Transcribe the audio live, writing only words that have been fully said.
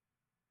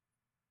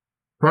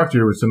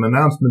Proctor with some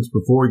announcements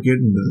before we get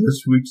into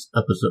this week's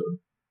episode.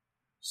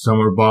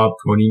 Summer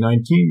Bob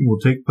 2019 will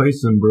take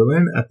place in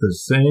Berlin at the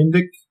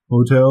Sandick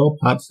Hotel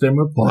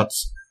Potsdamer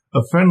Platz,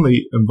 a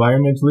friendly,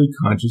 environmentally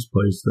conscious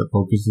place that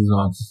focuses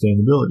on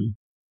sustainability.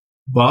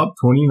 Bob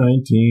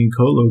 2019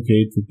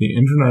 co-locates with the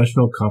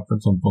International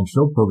Conference on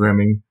Functional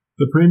Programming,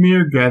 the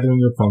premier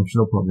gathering of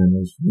functional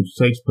programmers, which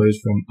takes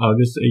place from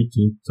August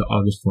 18th to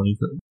August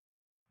 23rd.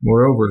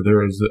 Moreover,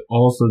 there is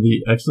also the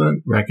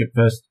excellent Racket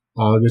Fest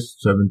August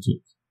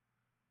 17th.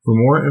 For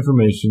more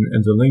information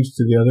and the links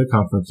to the other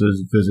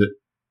conferences, visit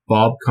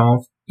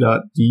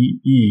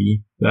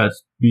bobconf.de,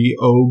 that's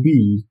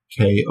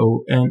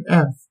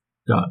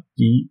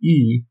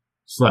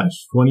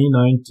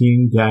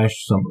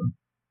bobconf.de/2019-summer.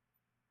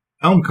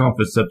 ElmConf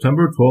is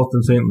September 12th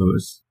in St.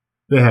 Louis.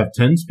 They have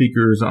 10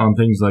 speakers on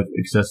things like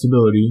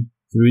accessibility,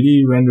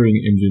 3D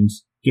rendering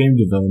engines, game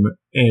development,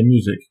 and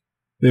music.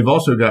 They've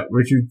also got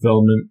Richard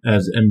Feldman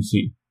as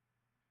MC.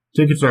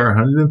 Tickets are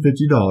 $150,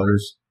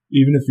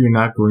 even if you're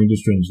not going to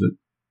Strange-Loop.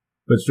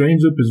 But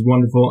Strange-Loop is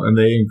wonderful and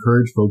they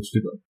encourage folks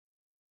to go.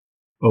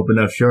 Open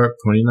F Sharp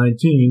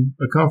 2019,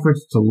 a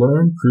conference to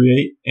learn,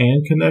 create,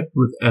 and connect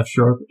with F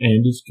Sharp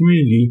and its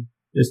community,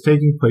 is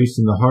taking place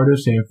in the heart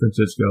of San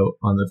Francisco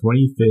on the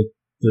 25th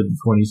to the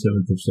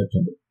 27th of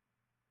September.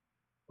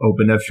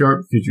 Open F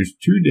Sharp features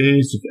 2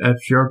 days of F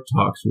Sharp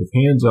talks with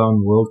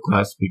hands-on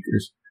world-class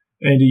speakers,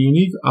 and a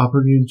unique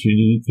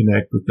opportunity to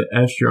connect with the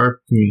F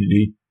Sharp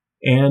community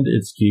and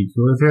its key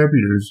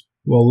contributors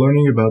while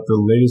learning about the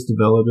latest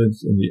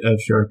developments in the F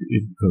Sharp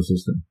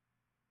ecosystem.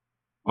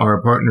 Our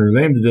partner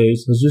Lambda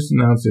Days has just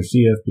announced their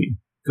CFP.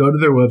 Go to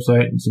their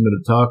website and submit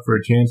a talk for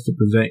a chance to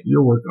present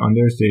your work on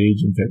their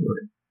stage in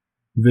February.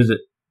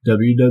 Visit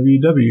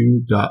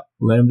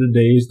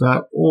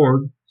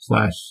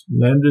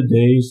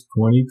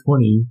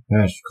www.lambdadays.org/lambdadays2020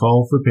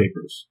 #call for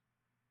papers.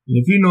 And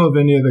if you know of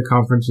any other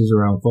conferences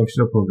around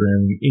functional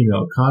programming,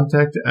 email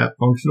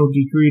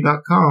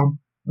contact@functionalgeekery.com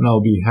and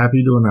I'll be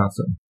happy to announce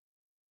them.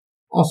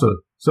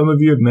 Also, some of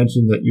you have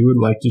mentioned that you would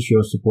like to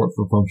show support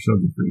for Functional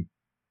Geekery.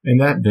 In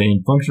that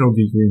vein, Functional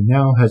Geekery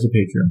now has a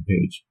Patreon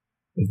page.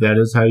 If that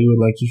is how you would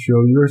like to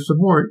show your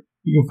support,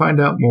 you can find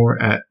out more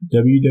at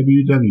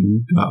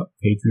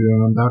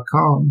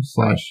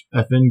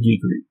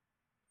www.patreon.com/fngeekery.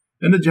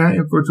 And a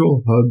giant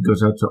virtual hug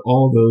goes out to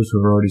all those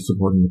who are already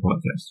supporting the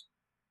podcast.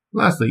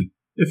 Lastly,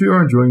 if you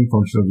are enjoying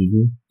Functional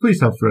Geekery, please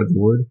help spread the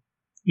word.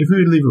 If you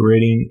would leave a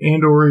rating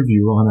and or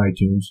review on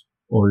iTunes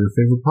or your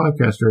favorite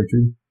podcast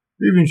directory,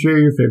 or even share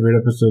your favorite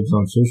episodes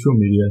on social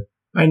media,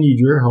 I need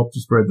your help to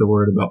spread the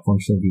word about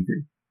Functional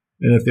Geekery.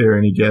 And if there are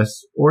any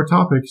guests or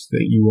topics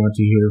that you want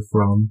to hear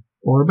from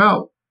or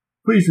about,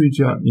 please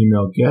reach out and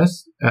email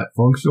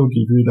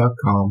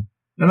guests@functionalgeekery.com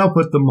and I'll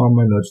put them on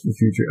my notes for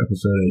future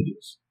episode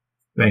ideas.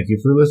 Thank you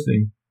for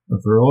listening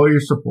and for all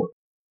your support.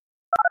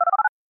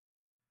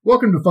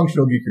 Welcome to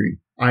Functional Geekery.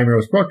 I'm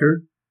Rose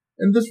Proctor,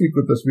 and this week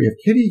with us we have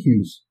Katie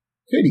Hughes.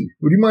 Katie,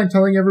 would you mind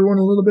telling everyone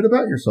a little bit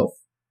about yourself?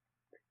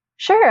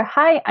 Sure.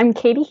 Hi, I'm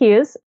Katie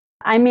Hughes.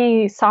 I'm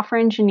a software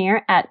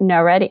engineer at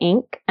NoRed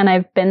Inc., and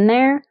I've been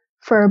there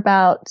for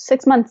about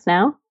 6 months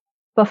now.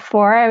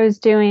 Before I was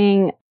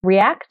doing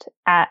React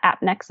at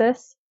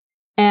AppNexus,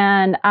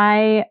 and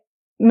I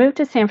moved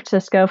to San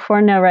Francisco for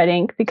NoRed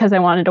Inc. because I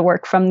wanted to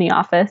work from the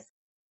office,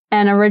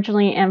 and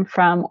originally am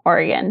from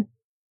Oregon.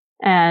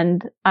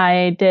 And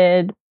I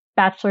did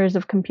Bachelor's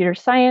of Computer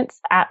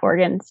Science at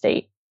Oregon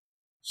State.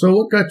 So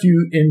what got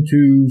you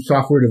into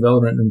software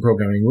development and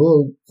programming?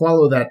 We'll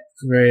follow that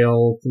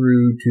trail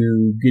through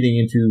to getting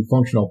into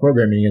functional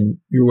programming and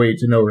your way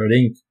to NoRed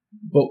Inc.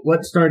 But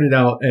what started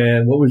out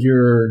and what was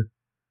your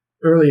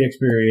early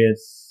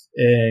experience?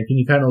 And can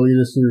you kind of lead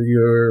us through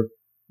your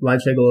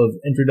life cycle of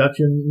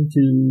introduction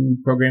to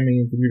programming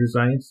and computer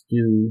science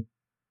to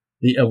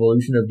the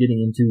evolution of getting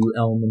into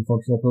Elm and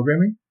functional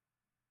programming?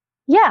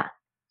 Yeah.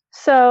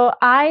 So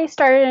I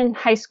started in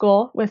high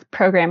school with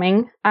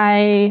programming.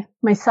 My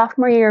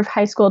sophomore year of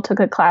high school took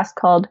a class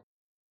called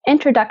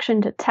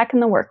Introduction to Tech in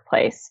the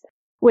Workplace,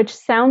 which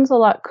sounds a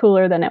lot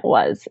cooler than it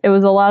was. It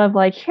was a lot of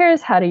like,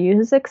 here's how to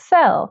use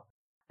Excel.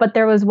 But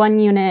there was one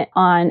unit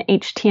on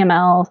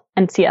HTML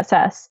and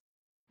CSS.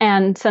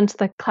 And since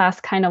the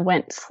class kind of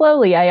went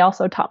slowly, I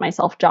also taught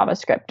myself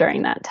JavaScript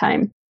during that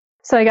time.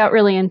 So I got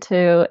really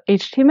into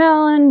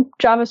HTML and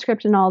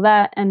JavaScript and all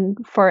that. And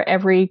for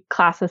every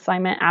class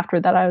assignment after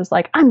that, I was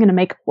like, I'm going to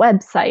make a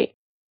website.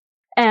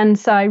 And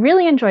so I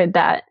really enjoyed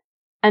that.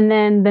 And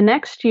then the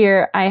next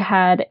year, I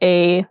had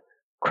a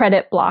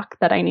credit block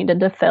that I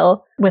needed to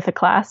fill with a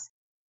class.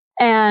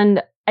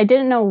 And I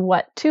didn't know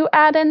what to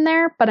add in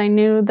there, but I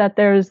knew that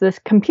there was this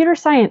computer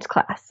science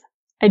class.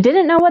 I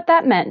didn't know what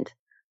that meant,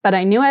 but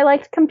I knew I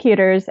liked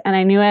computers and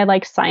I knew I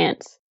liked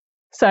science.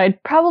 So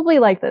I'd probably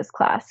like this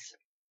class.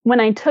 When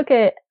I took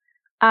it,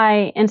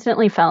 I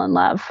instantly fell in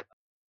love.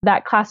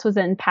 That class was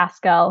in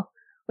Pascal,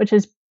 which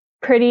is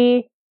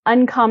pretty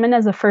uncommon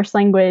as a first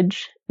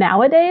language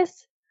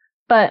nowadays.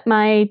 But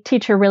my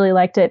teacher really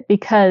liked it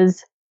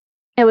because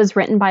it was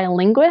written by a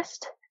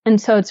linguist.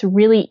 And so it's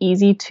really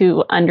easy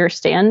to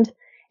understand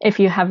if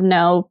you have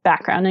no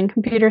background in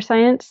computer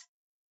science.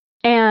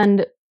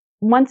 And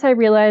once I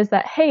realized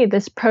that, hey,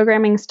 this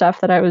programming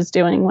stuff that I was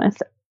doing with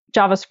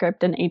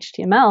JavaScript and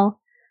HTML,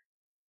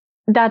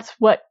 that's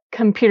what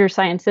computer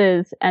science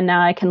is. And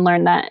now I can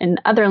learn that in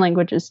other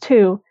languages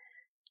too.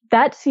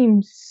 That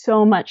seems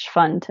so much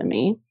fun to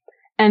me.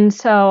 And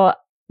so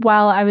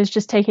while I was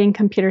just taking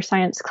computer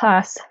science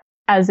class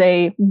as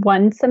a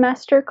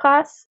 1-semester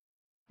class,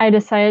 I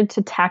decided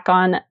to tack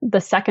on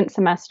the second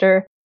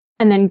semester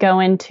and then go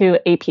into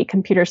AP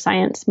Computer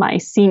Science my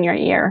senior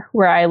year,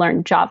 where I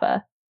learned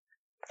Java.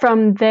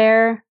 From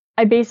there,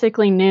 I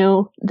basically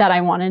knew that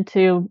I wanted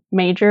to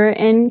major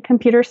in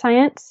computer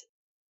science.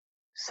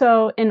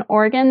 So in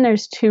Oregon,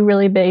 there's 2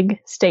 really big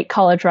state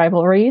college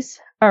rivalries,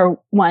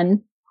 or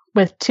one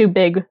with 2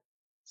 big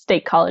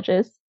state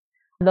colleges,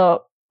 the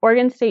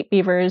Oregon State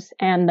Beavers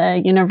and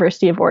the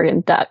University of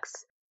Oregon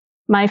Ducks.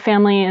 My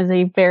family is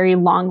a very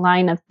long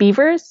line of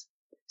Beavers,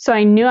 so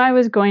I knew I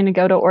was going to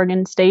go to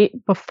Oregon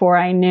State before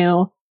I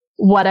knew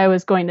what I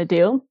was going to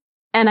do.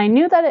 And I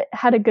knew that it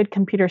had a good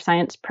computer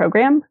science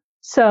program.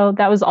 So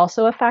that was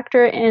also a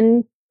factor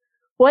in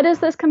what is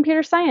this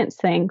computer science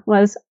thing?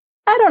 Was,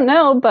 I don't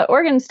know, but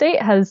Oregon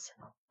State has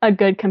a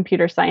good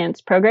computer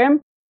science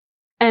program.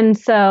 And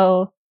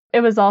so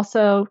it was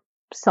also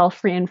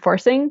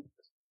self-reinforcing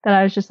that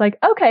I was just like,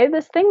 okay,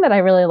 this thing that I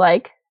really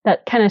like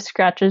that kind of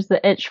scratches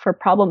the itch for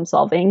problem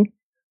solving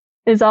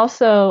is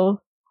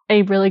also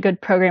a really good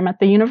program at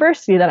the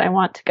university that I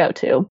want to go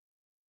to.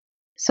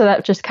 So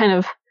that just kind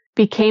of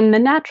became the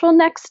natural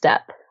next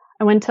step.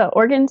 I went to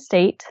Oregon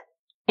State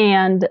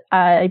and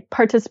I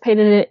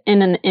participated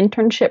in an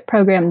internship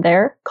program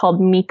there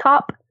called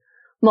MECOP,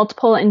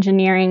 Multiple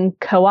Engineering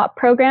Co-op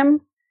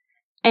Program.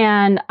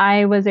 And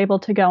I was able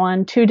to go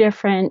on 2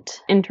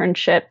 different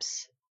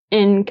internships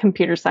in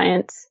computer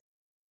science.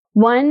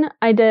 One,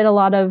 I did a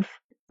lot of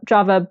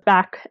Java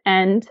back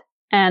end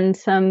and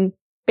some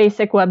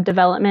basic web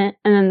development.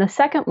 And then the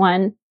second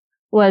one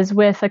was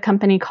with a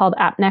company called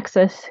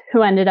AppNexus,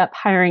 who ended up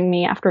hiring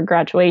me after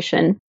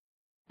graduation.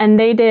 And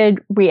they did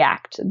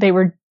React. They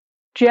were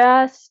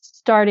just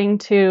starting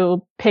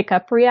to pick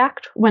up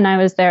React when I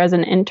was there as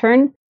an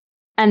intern,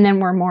 and then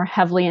were more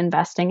heavily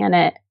investing in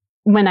it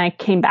when I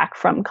came back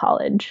from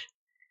college.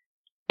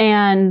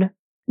 And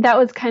that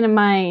was kind of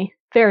my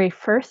very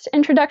first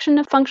introduction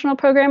to functional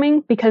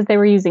programming, because they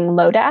were using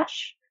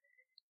Lodash.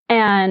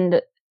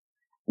 And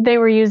they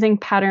were using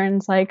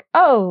patterns like,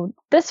 oh,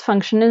 this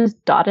function is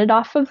dotted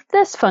off of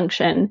this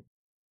function.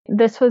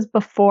 This was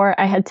before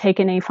I had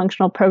taken a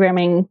functional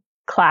programming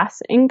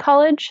class in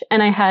college,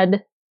 and I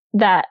had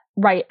that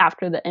right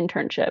after the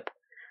internship.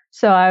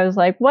 So I was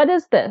like, what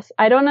is this?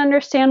 I don't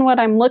understand what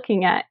I'm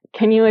looking at.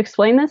 Can you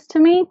explain this to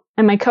me?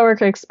 And my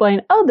coworker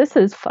explained, oh, this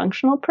is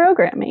functional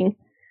programming. I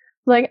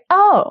was like,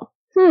 oh,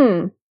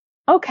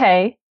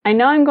 okay. I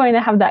know I'm going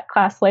to have that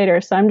class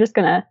later, so I'm just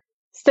going to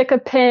stick a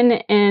pin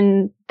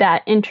in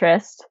that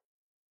interest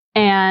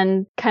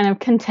and kind of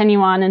continue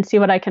on and see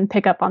what I can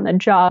pick up on the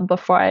job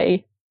before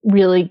I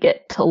really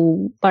get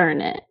to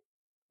learn it.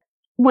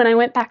 When I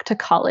went back to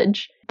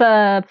college,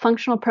 the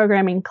functional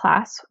programming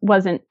class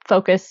wasn't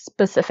focused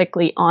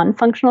specifically on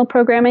functional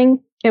programming.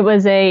 It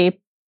was a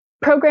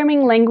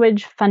programming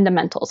language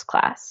fundamentals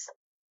class.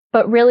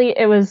 But really,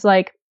 it was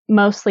like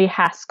mostly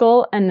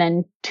Haskell and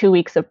then 2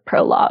 weeks of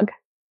Prolog,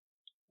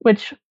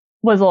 which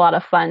was a lot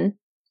of fun.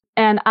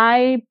 And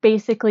I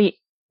basically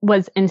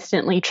was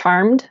instantly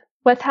charmed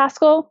with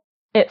Haskell.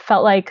 It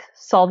felt like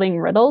solving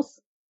riddles,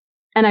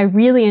 and I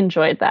really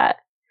enjoyed that.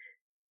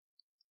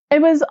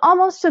 It was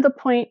almost to the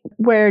point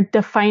where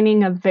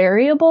defining a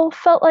variable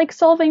felt like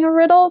solving a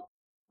riddle,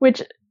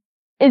 which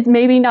is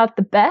maybe not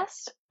the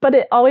best, but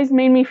it always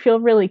made me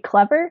feel really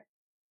clever.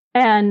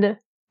 And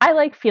I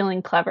like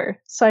feeling clever,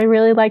 so I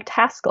really liked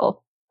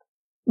Haskell.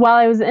 While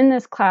I was in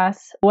this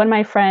class, one of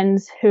my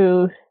friends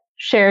who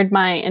shared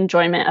my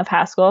enjoyment of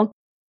Haskell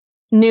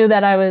knew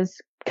that I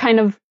was kind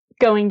of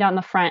going down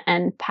the front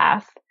end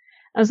path.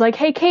 I was like,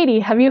 hey,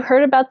 Katie, have you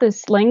heard about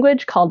this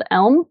language called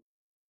Elm?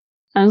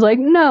 I was like,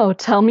 no,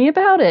 tell me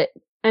about it.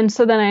 And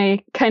so then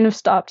I kind of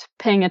stopped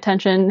paying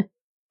attention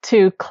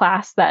to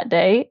class that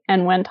day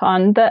and went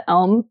on the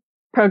Elm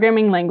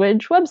programming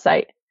language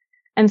website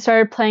and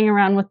started playing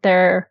around with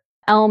their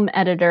Elm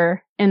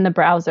editor in the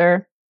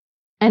browser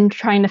and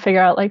trying to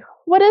figure out, like,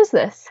 what is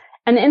this?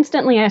 And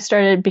instantly I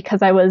started,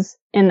 because I was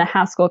in the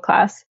Haskell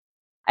class,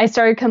 I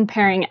started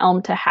comparing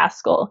Elm to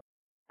Haskell.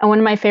 And one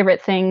of my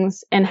favorite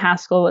things in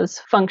Haskell was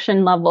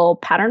function level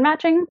pattern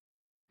matching.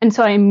 And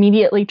so I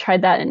immediately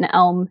tried that in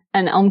Elm,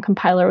 and Elm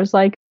compiler was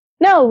like,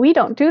 no, we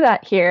don't do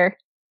that here.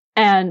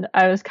 And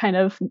I was kind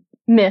of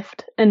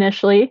miffed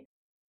initially,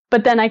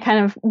 but then I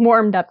kind of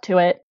warmed up to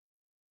it.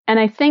 And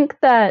I think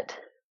that,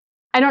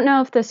 I don't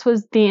know if this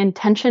was the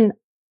intention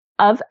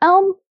of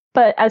Elm,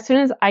 but as soon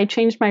as I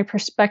changed my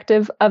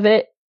perspective of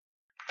it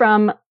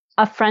from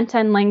a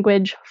front-end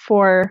language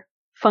for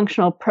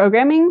functional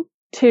programming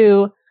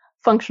to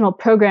functional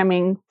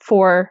programming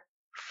for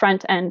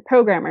front-end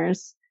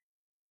programmers,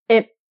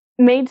 it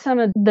made some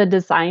of the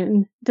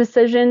design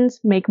decisions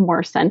make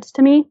more sense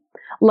to me,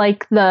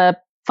 like the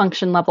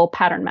function level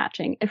pattern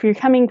matching. If you're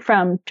coming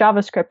from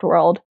JavaScript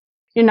world,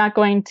 you're not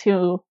going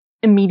to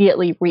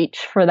immediately reach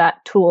for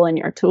that tool in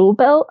your tool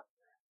belt.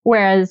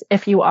 Whereas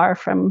if you are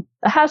from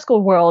the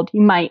Haskell world,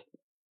 you might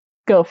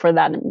go for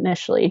that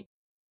initially.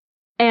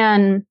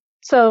 And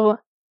so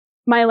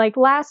my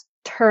last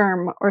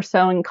term or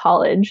so in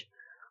college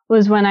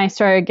was when I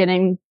started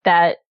getting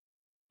that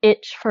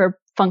itch for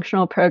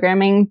functional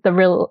programming, the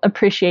real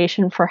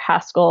appreciation for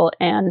Haskell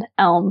and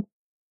Elm.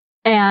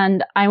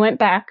 And I went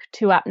back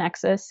to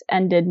AppNexus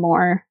and did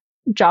more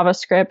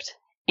JavaScript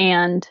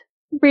and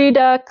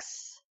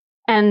Redux.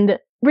 And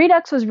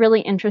Redux was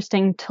really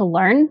interesting to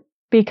learn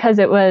because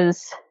it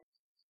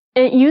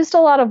used a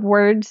lot of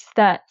words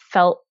that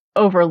felt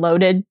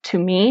overloaded to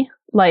me,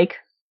 like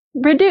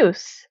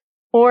reduce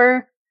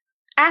or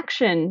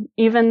action,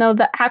 even though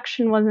the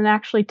action wasn't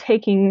actually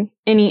taking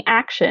any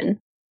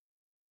action.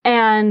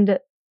 And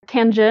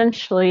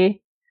tangentially,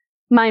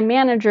 my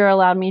manager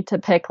allowed me to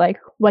pick,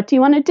 what do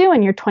you want to do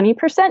in your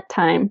 20%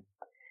 time?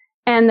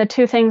 And the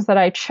two things that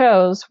I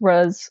chose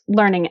was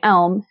learning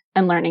Elm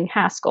and learning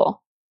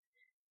Haskell.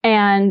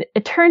 And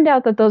it turned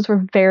out that those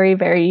were very,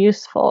 very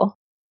useful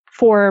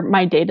for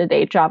my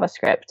day-to-day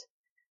JavaScript.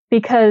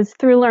 Because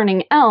through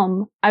learning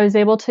Elm, I was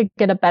able to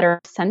get a better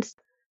sense of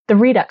the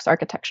Redux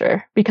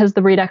architecture, because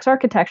the Redux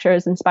architecture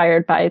is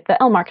inspired by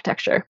the Elm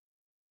architecture.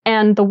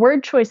 And the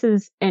word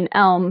choices in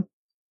Elm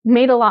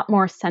made a lot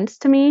more sense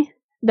to me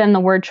than the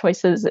word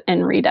choices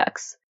in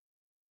Redux.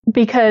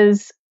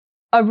 Because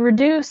a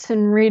reduce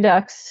in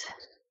Redux,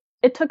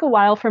 it took a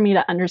while for me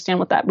to understand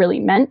what that really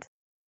meant.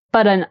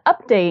 But an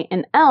update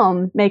in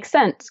Elm makes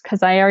sense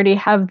because I already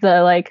have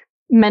the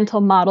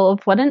mental model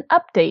of what an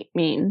update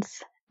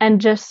means.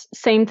 And just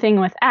same thing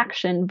with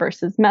action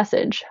versus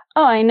message.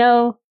 Oh, I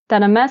know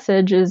that a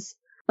message is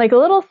a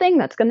little thing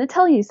that's going to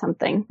tell you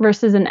something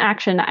versus an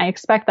action. I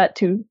expect that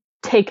to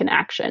take an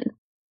action.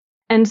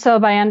 And so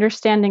by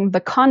understanding the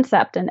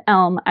concept in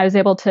Elm, I was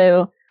able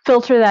to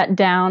filter that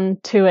down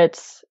to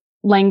its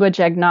language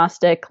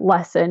agnostic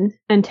lesson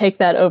and take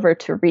that over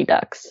to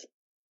Redux.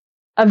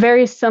 A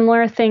very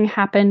similar thing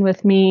happened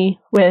with me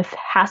with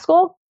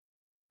Haskell.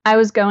 I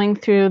was going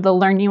through the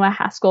Learn You a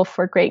Haskell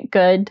for Great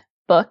Good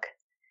book.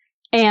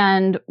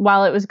 And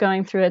while it was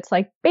going through its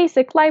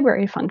basic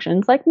library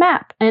functions like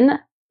map and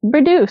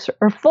reduce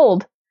or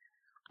fold,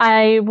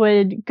 I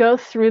would go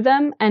through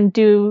them and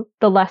do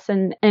the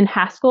lesson in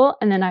Haskell.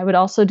 And then I would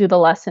also do the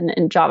lesson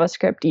in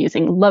JavaScript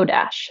using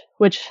Lodash,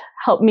 which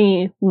helped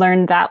me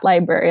learn that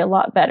library a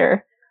lot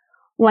better.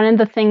 One of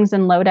the things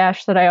in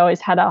Lodash that I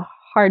always had a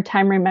hard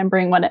time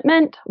remembering what it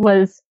meant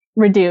was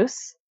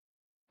reduce.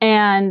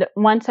 And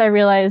once I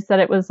realized that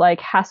it was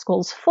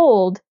Haskell's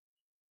fold,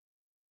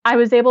 I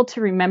was able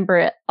to remember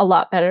it a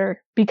lot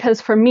better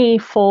because for me,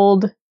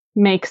 fold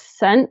makes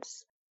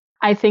sense.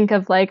 I think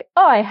of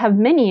I have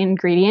many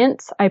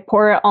ingredients. I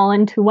pour it all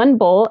into one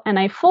bowl and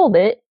I fold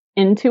it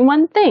into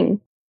one thing.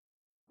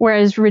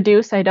 Whereas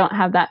reduce, I don't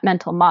have that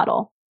mental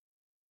model.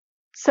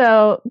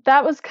 So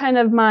that was kind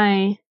of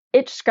my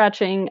itch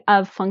scratching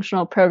of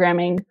functional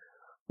programming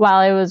while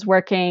I was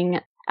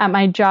working at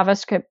my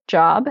JavaScript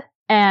job,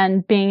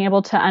 and being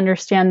able to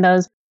understand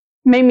those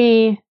made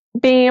me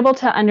being able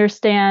to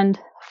understand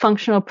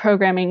functional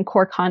programming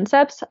core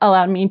concepts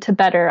allowed me to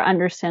better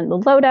understand the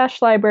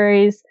Lodash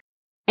libraries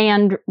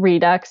and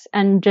Redux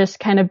and just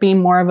kind of be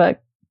more of a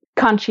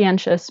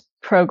conscientious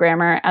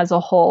programmer as a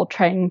whole,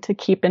 trying to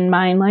keep in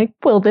mind,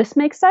 will this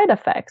make side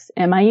effects?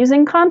 Am I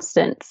using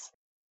constants?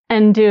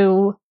 And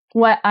do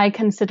what I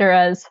consider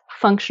as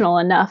functional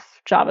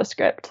enough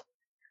JavaScript.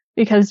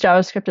 Because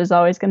JavaScript is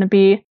always going to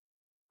be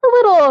a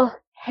little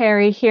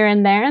hairy here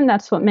and there, and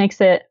that's what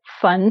makes it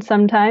fun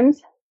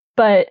sometimes.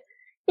 But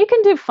you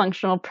can do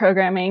functional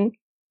programming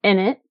in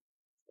it,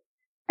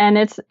 and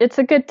it's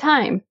a good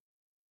time.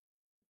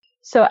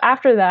 So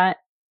after that,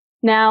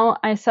 now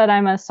I said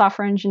I'm a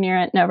software engineer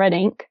at NoRed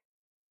Inc.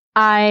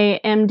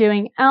 I am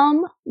doing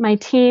Elm. My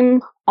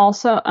team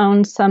also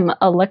owns some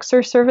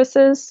Elixir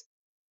services,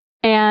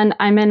 and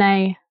I'm in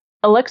a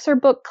Elixir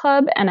book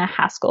club and a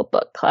Haskell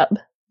book club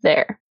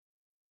there.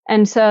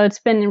 And so it's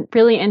been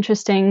really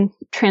interesting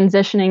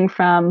transitioning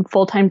from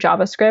full-time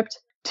JavaScript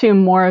to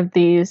more of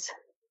these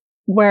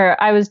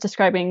where I was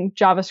describing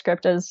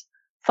JavaScript as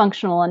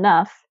functional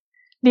enough.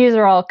 These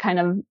are all kind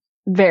of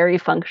very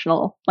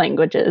functional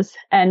languages,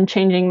 and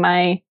changing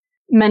my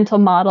mental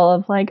model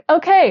of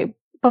okay,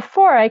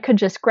 before I could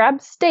just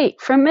grab state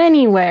from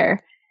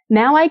anywhere.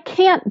 Now I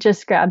can't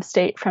just grab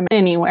state from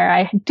anywhere.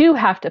 I do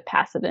have to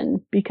pass it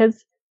in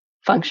because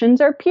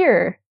functions are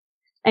pure.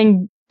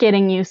 And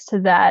getting used to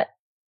that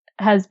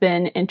has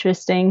been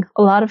interesting.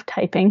 A lot of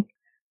typing,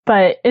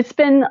 but it's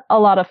been a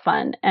lot of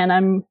fun. And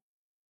I'm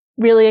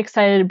really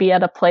excited to be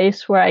at a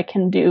place where I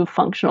can do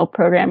functional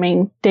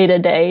programming day to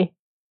day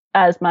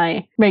as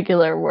my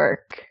regular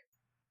work.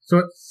 So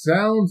it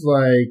sounds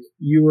like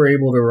you were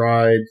able to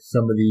ride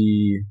some of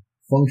the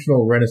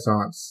functional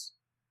renaissance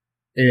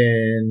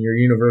in your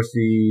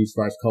university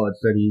 / college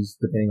studies,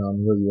 depending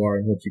on where you are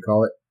and what you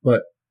call it.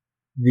 But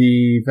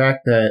the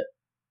fact that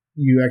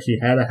you actually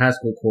had a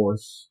Haskell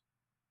course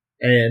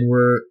and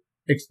were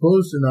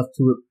exposed enough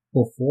to it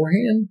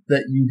beforehand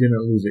that you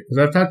didn't lose it. Because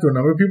I've talked to a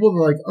number of people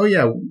that are like, oh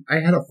yeah, I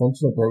had a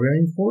functional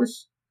programming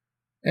course,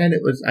 and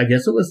I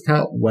guess it was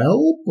taught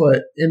well,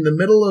 but in the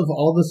middle of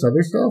all this other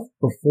stuff,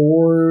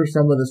 before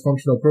some of this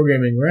functional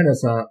programming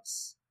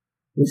renaissance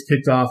was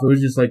kicked off, it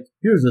was just like,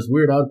 here's this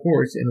weird odd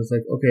course, and it's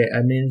like, okay,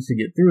 I managed to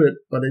get through it,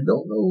 but I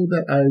don't know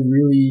that I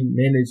really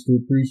managed to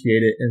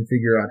appreciate it and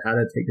figure out how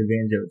to take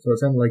advantage of it. So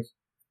it sounded like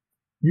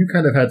you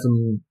kind of had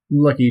some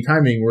lucky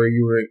timing where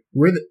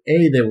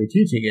they were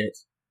teaching it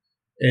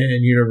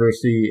in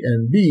university,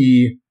 and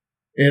B,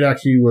 it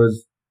actually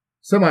was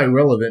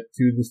semi-relevant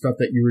to the stuff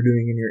that you were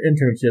doing in your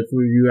internships,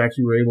 where you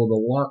actually were able to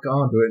lock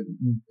onto it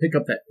and pick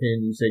up that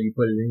pin. You said you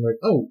put it in,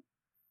 like, oh,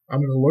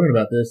 I'm going to learn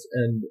about this,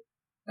 and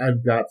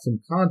I've got some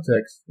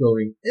context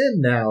going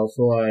in now,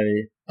 so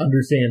I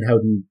understand how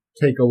to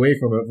take away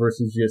from it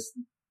versus just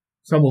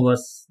some of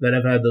us that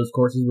have had those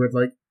courses where it's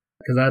like,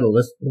 because I had a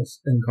list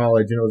in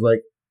college, and it was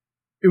like,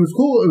 it was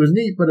cool, it was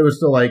neat, but it was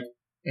still like,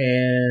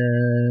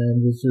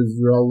 and this is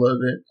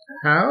relevant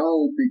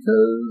how?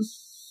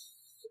 Because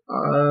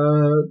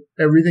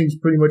everything's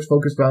pretty much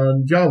focused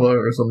on Java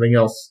or something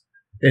else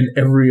in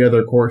every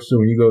other course. So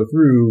when you go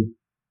through,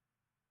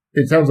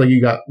 it sounds like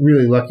you got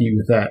really lucky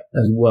with that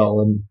as well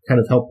and kind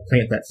of helped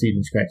plant that seed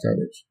and scratch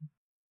that itch.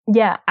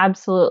 Yeah,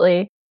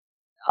 absolutely.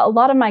 A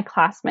lot of my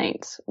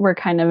classmates were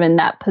kind of in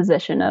that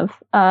position of,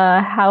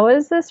 how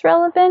is this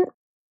relevant?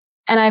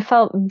 And I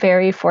felt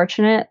very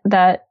fortunate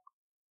that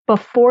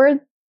before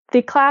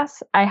the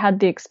class, I had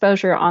the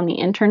exposure on the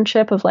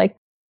internship of like,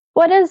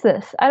 what is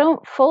this? I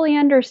don't fully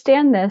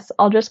understand this.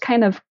 I'll just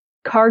kind of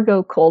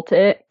cargo cult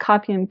it,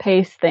 copy and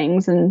paste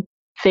things and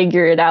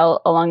figure it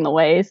out along the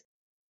ways,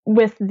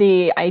 with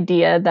the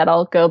idea that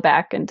I'll go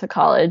back into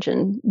college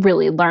and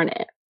really learn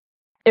it.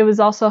 It was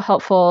also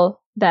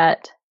helpful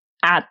that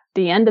at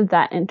the end of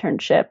that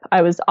internship,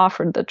 I was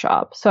offered the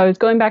job. So I was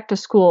going back to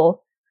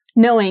school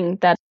knowing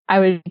that I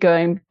was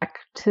going back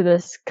to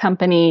this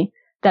company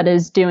that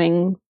is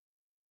doing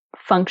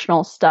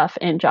functional stuff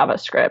in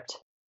JavaScript.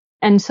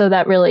 And so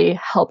that really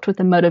helped with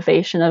the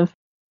motivation of,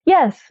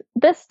 yes,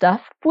 this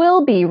stuff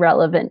will be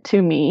relevant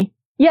to me.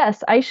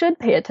 Yes, I should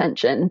pay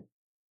attention.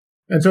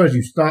 And so as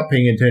you stop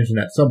paying attention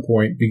at some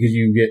point because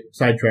you get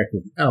sidetracked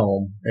with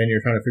Elm and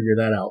you're trying to figure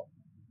that out,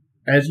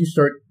 as you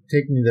start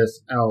taking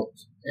this out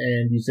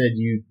and you said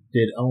you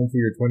did Elm for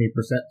your 20%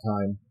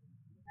 time,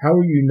 how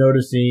are you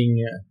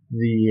noticing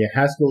the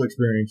Haskell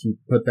experience? You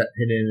put that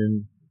pin in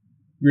and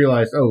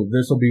realized, oh,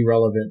 this will be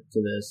relevant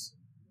to this.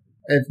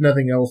 If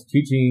nothing else,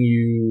 teaching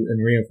you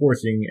and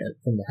reinforcing it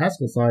from the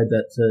Haskell side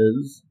that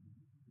says,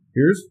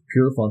 here's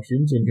pure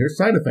functions and here's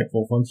side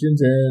effectful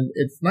functions, and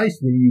it's nice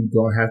when you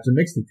don't have to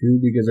mix the two,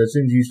 because as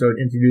soon as you start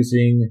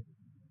introducing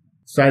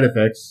side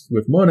effects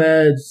with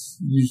monads,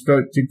 you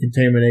start to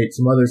contaminate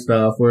some other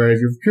stuff,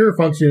 whereas your pure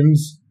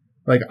functions,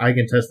 like I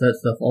can test that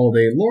stuff all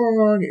day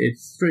long,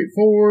 it's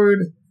straightforward,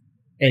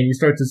 and you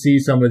start to see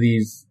some of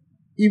these,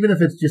 even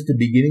if it's just the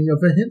beginning of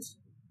a hint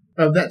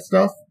of that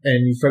stuff,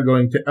 and you start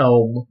going to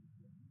Elm,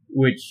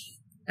 which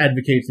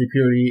advocates the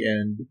purity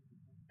and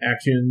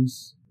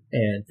actions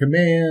and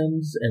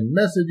commands and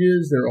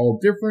messages. They're all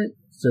different,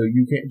 so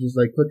you can't just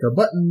like click a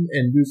button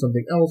and do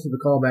something else with a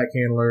callback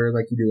handler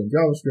like you do in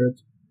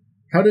JavaScript.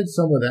 How did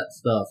some of that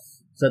stuff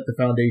set the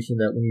foundation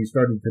that when you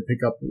started to pick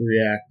up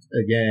React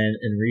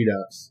again and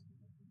Redux,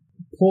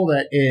 pull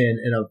that in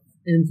and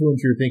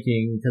influence your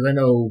thinking? Because I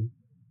know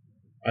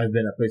I've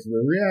been at places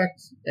with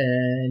React,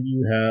 and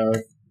you have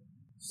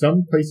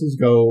some places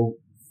go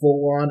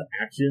full-on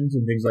actions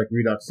and things like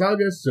Redux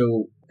Saga,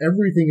 so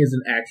everything is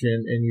an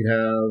action, and you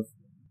have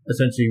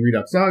essentially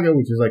Redux Saga,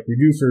 which is like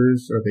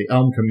reducers or the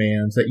Elm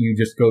commands that you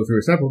just go through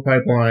a separate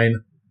pipeline,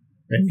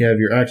 and you have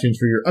your actions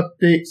for your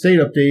state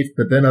updates,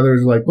 but then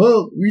others are like,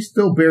 well, we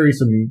still bury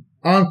some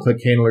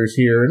on-click handlers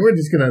here, and we're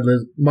just going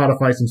to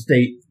modify some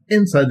state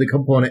inside the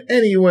component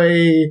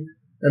anyway,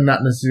 and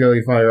not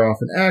necessarily fire off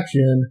an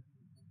action.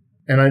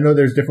 And I know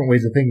there's different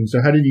ways of thinking,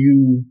 so how did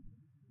you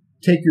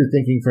take your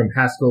thinking from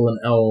Haskell and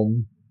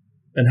Elm,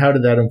 and how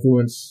did that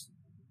influence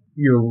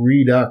your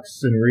Redux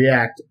and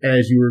React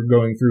as you were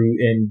going through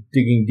and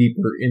digging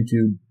deeper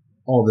into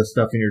all this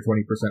stuff in your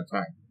 20%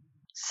 time?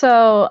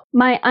 So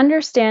my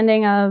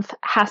understanding of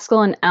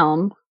Haskell and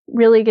Elm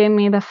really gave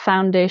me the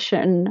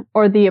foundation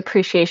or the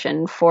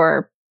appreciation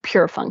for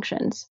pure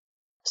functions.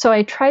 So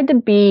I tried to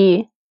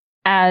be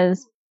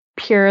as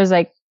pure as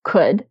I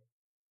could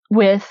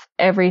with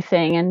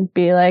everything and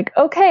be like,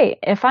 okay,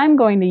 if I'm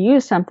going to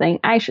use something,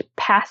 I should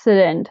pass it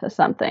into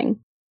something.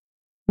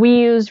 We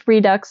used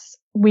Redux.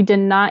 We did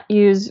not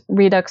use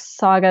Redux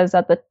Sagas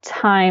at the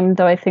time,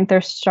 though I think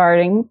they're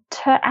starting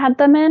to add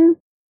them in.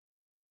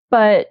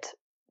 But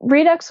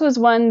Redux was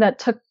one that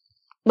took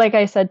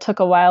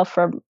a while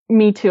for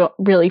me to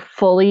really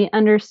fully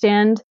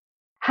understand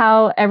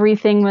how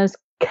everything was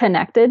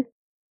connected.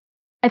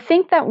 I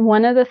think that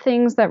one of the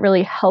things that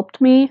really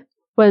helped me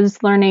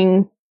was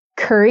learning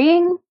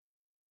currying,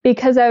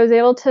 because I was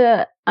able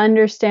to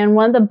understand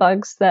one of the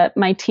bugs that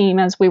my team,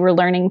 as we were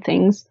learning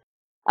things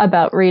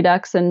about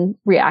Redux and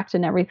React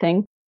and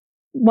everything,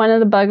 one of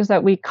the bugs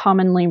that we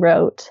commonly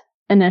wrote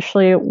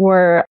initially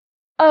were,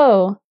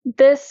 oh,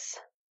 this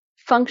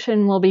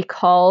function will be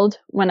called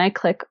when I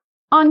click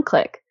on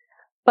click.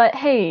 But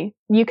hey,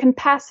 you can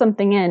pass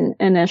something in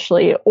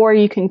initially, or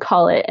you can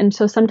call it. And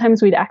so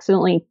sometimes we'd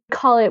accidentally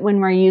call it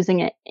when we're using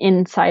it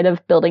inside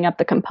of building up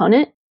the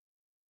component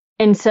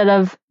instead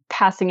of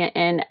passing it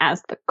in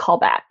as the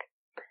callback.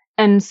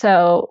 And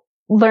so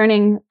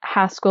learning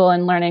Haskell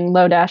and learning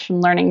Lodash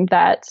and learning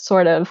that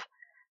sort of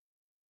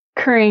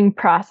currying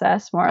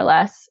process, more or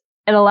less,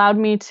 it allowed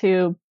me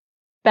to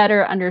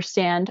better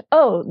understand,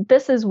 oh,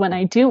 this is when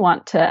I do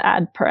want to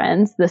add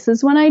parens. This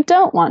is when I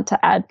don't want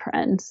to add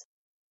parens.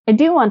 I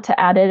do want to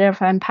add it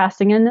if I'm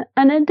passing in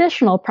an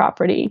additional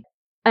property,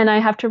 and I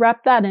have to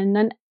wrap that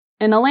in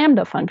a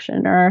Lambda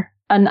function or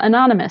an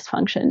anonymous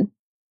function.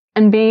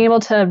 And being able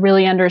to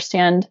really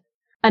understand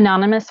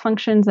anonymous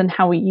functions and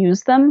how we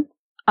use them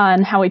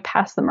and how we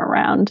pass them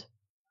around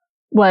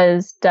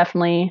was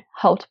definitely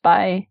helped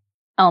by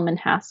Elm and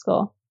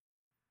Haskell.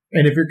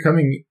 And if you're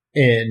coming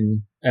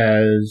in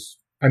as,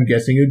 I'm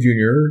guessing, a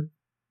junior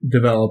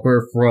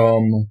developer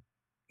from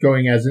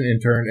going as an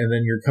intern, and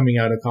then you're coming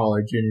out of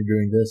college and you're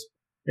doing this,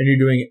 and you're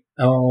doing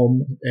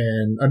Elm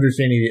and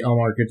understanding the Elm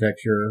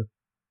architecture,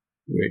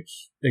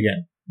 which,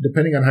 again,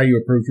 depending on how you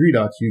approach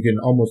Redux, you can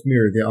almost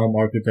mirror the Elm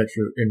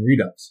architecture in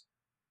Redux.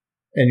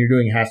 And you're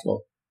doing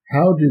Haskell.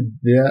 How did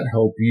that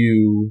help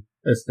you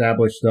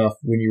establish stuff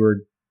when you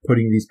were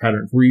putting these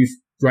patterns? Were you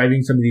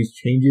driving some of these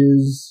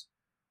changes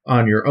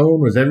on your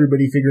own? Was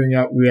everybody figuring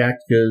out React?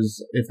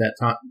 Because if that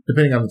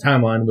depending on the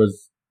timeline,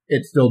 was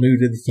it still new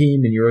to the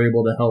team and you were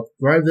able to help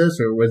drive this?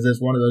 Or was this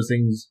one of those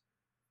things,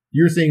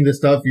 you're seeing this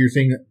stuff, you're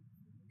seeing,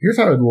 here's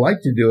how I'd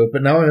like to do it,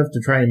 but now I have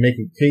to try and make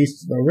a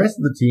case to the rest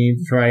of the team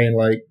to try and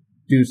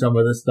do some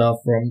of this stuff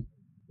from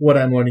what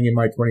I'm learning in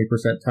my 20%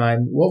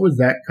 time. What was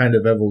that kind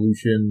of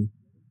evolution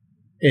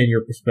in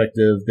your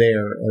perspective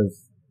there of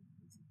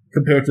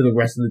compared to the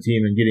rest of the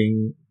team and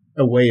getting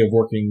a way of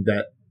working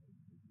that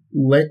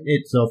lent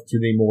itself to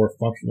the more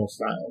functional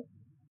style?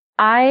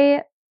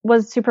 I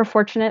was super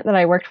fortunate that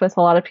I worked with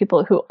a lot of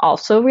people who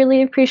also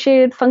really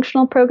appreciated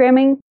functional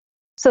programming.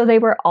 So they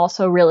were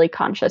also really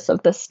conscious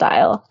of this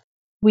style.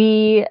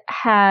 We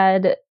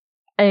had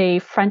a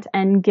front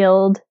end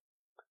guild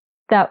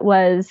that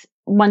was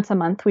once a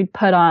month we'd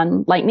put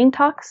on lightning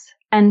talks.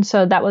 And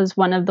so that was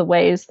one of the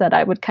ways that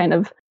I would kind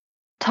of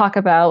talk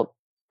about,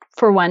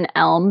 for one,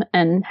 Elm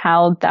and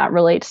how that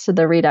relates to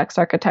the Redux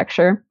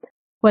architecture,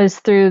 was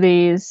through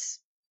these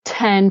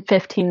 10,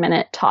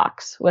 15-minute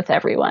talks with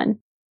everyone.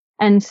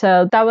 And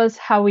so that was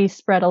how we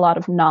spread a lot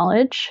of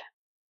knowledge.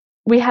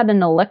 We had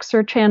an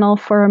Elixir channel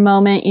for a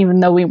moment, even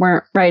though we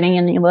weren't writing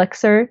in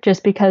Elixir,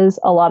 just because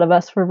a lot of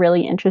us were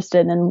really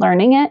interested in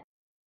learning it.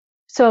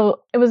 So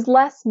it was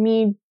less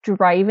me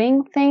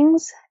driving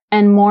things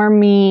and more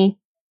me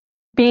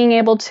being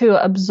able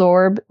to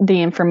absorb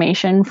the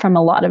information from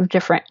a lot of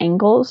different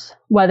angles,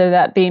 whether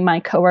that be my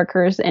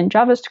coworkers in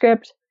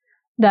JavaScript,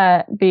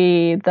 that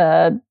be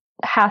the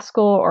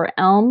Haskell or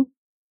Elm.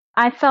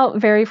 I felt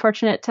very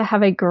fortunate to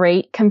have a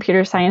great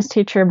computer science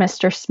teacher,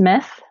 Mr.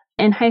 Smith,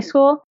 in high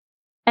school.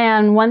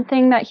 And one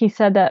thing that he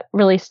said that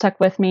really stuck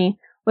with me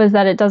was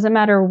that it doesn't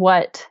matter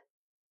what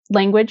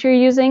language you're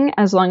using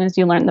as long as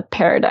you learn the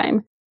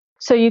paradigm.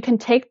 So you can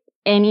take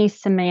any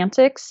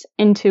semantics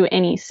into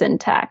any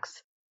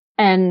syntax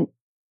and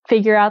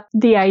figure out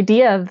the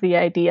idea of the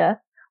idea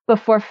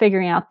before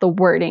figuring out the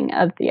wording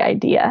of the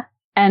idea.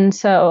 And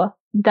so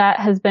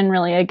that has been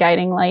really a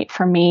guiding light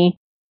for me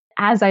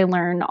as I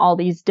learn all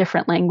these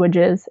different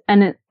languages.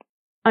 And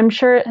I'm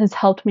sure it has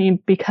helped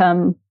me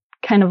become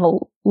kind of a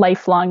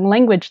lifelong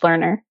language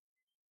learner,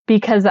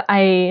 because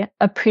I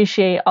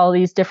appreciate all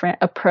these different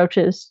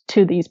approaches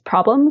to these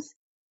problems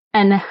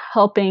and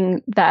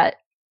helping that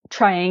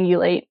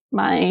triangulate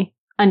my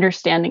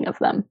understanding of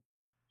them.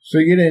 So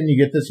you get in,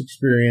 you get this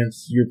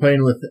experience, you're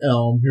playing with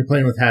Elm, you're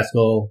playing with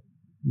Haskell,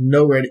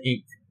 no red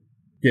ink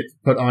gets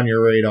put on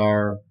your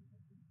radar,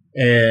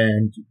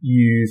 and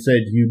you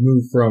said you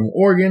moved from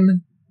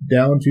Oregon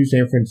down to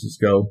San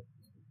Francisco,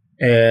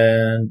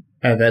 and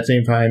at that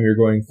same time you're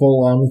going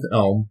full on with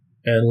Elm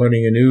and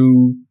learning a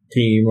new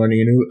team,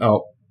 learning a new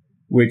Elm,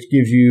 which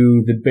gives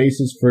you the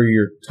basis for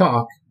your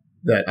talk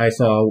that I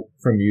saw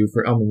from you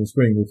for Elm in the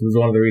Spring, which was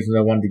one of the reasons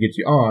I wanted to get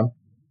you on.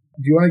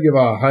 Do you want to give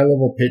a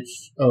high-level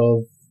pitch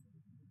of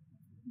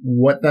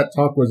what that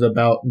talk was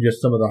about and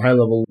just some of the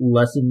high-level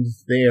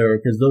lessons there?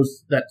 Because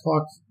that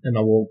talk, and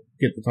I will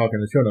get the talk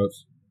in the show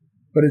notes,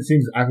 but it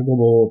seems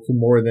applicable to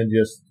more than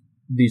just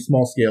the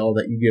small scale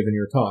that you give in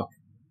your talk.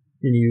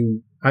 Can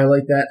you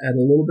highlight that at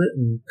a little bit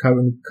and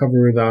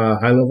cover the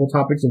high-level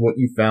topics of what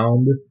you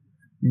found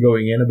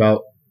going in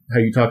about how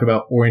you talk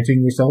about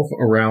orienting yourself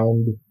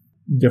around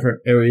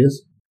different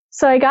areas?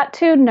 So I got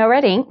to No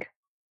Red Ink,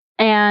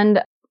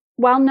 and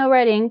while No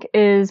Red Ink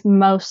is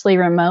mostly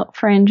remote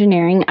for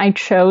engineering, I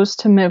chose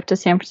to move to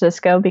San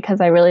Francisco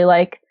because I really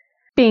like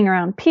being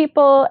around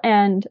people,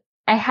 and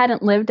I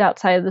hadn't lived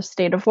outside of the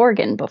state of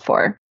Oregon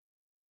before.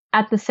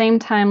 At the same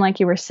time, like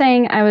you were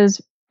saying, I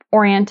was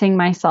orienting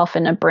myself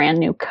in a brand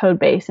new code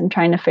base and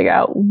trying to figure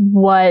out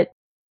what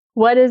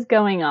is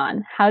going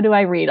on? How do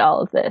I read all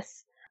of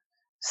this?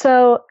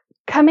 So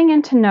coming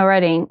into No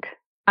Red Ink,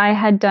 I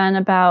had done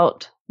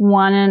about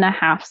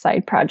 1.5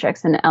 side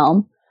projects in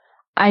Elm.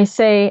 I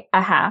say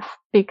a half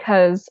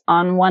because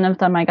on one of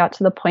them I got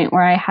to the point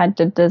where I had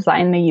to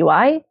design the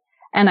UI,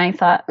 and I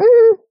thought,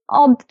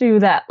 I'll do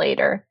that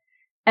later.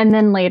 And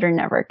then later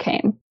never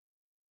came.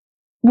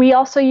 We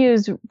also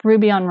use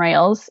Ruby on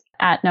Rails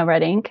at No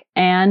Red Ink,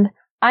 and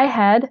I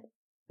had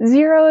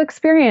 0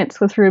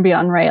 experience with Ruby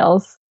on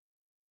Rails.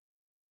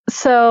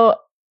 So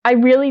I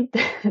really,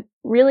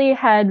 really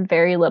had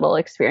very little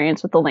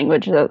experience with the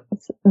language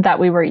that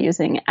we were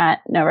using at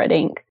No Red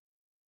Ink.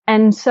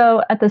 And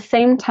so at the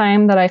same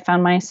time that I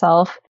found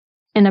myself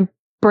in a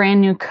brand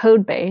new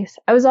code base,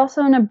 I was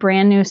also in a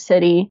brand new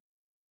city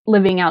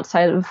living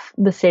outside of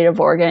the state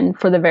of Oregon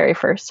for the very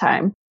first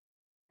time.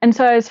 And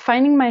so I was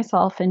finding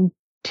myself in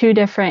 2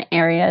 different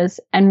areas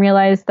and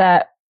realized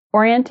that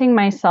orienting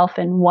myself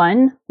in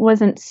one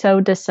wasn't so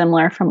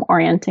dissimilar from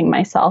orienting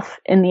myself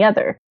in the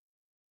other.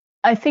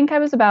 I think I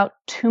was about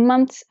 2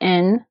 months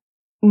in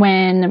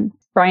when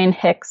Brian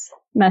Hicks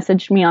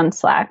messaged me on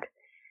Slack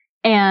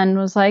and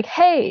was like,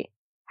 hey,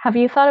 have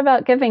you thought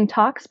about giving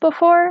talks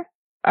before?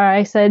 Or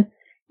I said,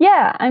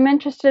 yeah, I'm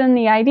interested in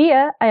the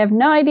idea. I have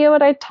no idea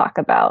what I'd talk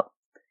about.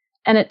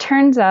 And it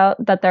turns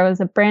out that there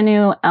was a brand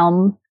new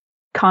Elm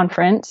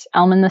conference,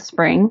 Elm in the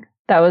Spring,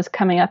 that was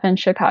coming up in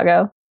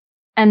Chicago.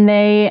 And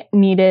they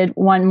needed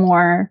one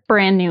more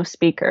brand new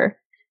speaker.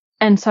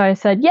 And so I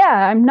said,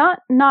 yeah, I'm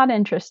not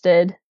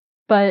interested,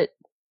 but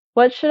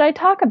what should I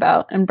talk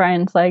about? And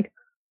Brian's like,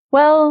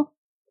 well,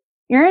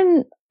 you're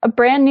in a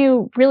brand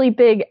new, really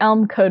big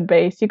Elm code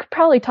base. You could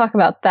probably talk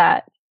about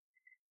that.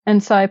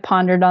 And so I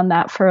pondered on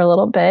that for a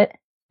little bit.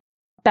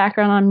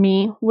 Background on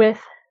me: with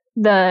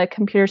the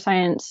computer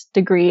science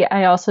degree,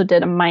 I also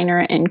did a minor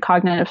in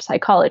cognitive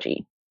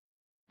psychology.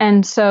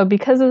 And so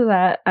because of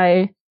that,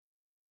 I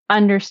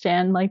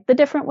understand like the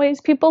different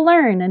ways people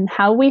learn and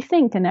how we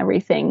think and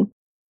everything.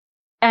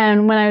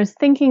 And when I was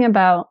thinking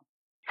about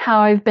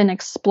how I've been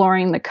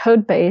exploring the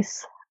code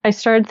base, I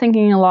started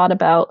thinking a lot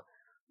about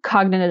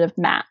cognitive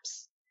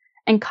maps.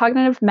 And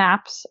cognitive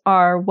maps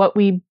are what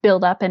we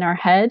build up in our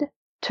head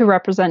to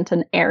represent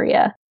an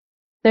area.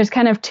 There's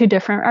kind of 2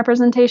 different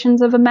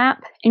representations of a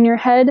map in your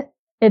head.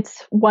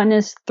 One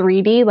is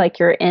 3D, like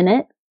you're in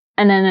it,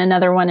 and then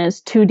another one is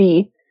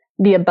 2D,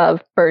 the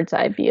above bird's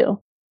eye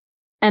view.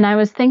 And I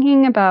was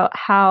thinking about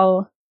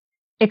how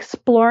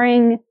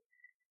exploring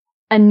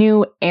a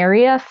new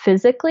area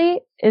physically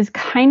is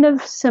kind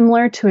of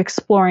similar to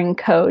exploring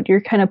code.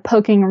 You're kind of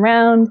poking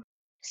around,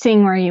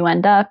 seeing where you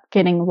end up,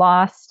 getting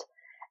lost.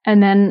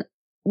 And then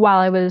while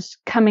I was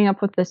coming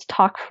up with this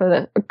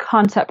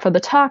concept for the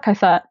talk, I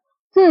thought,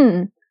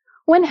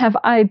 when have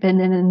I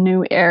been in a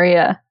new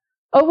area?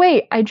 Oh,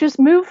 wait, I just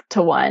moved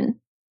to one.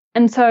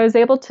 And so I was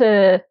able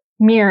to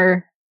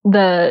mirror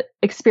the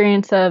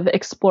experience of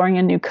exploring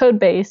a new code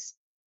base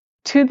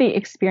to the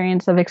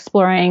experience of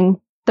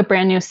exploring the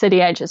brand new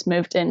city I just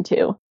moved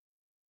into.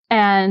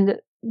 And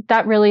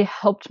that really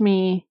helped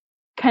me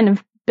kind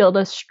of build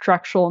a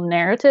structural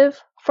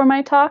narrative for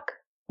my talk,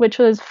 which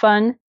was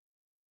fun.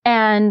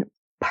 And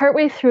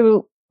partway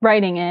through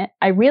writing it,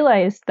 I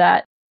realized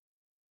that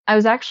I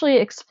was actually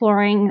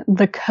exploring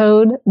the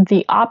code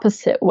the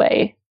opposite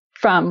way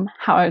from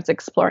how I was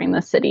exploring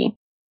the city.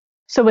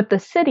 So with the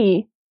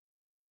city,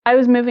 I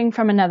was moving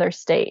from another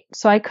state,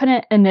 so I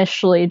couldn't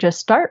initially just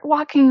start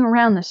walking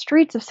around the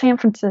streets of San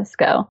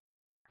Francisco.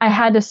 I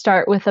had to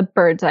start with a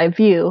bird's eye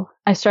view.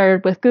 I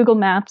started with Google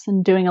Maps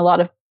and doing a lot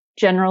of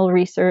general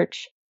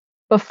research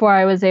before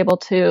I was able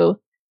to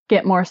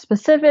get more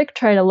specific,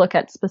 try to look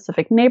at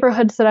specific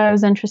neighborhoods that I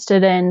was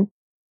interested in,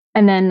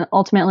 and then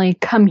ultimately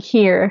come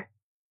here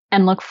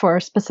and look for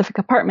specific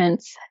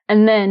apartments,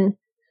 and then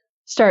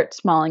start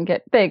small and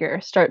get bigger,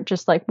 start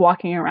just like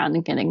walking around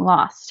and getting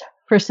lost.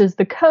 Versus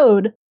the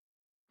code,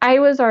 I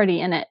was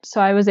already in it,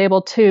 so I was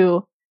able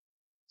to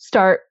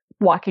start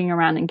walking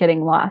around and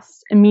getting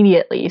lost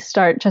immediately,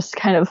 start just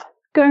kind of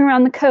going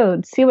around the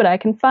code, see what I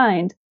can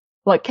find.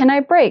 What can I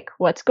break?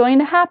 What's going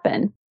to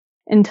happen?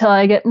 Until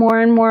I get more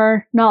and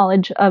more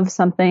knowledge of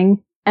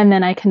something, and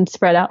then I can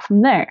spread out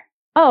from there.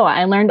 Oh,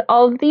 I learned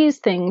all of these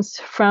things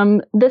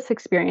from this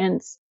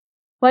experience.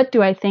 What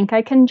do I think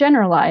I can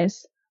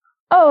generalize?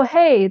 Oh,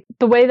 hey,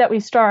 the way that we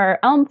store our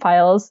Elm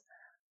files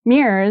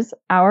mirrors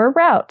our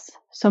routes.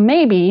 So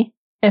maybe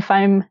if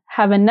I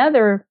have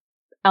another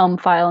Elm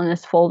file in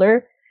this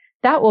folder,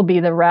 that will be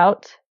the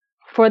route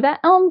for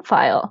that Elm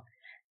file.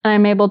 And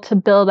I'm able to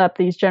build up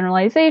these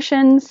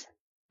generalizations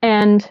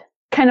and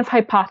kind of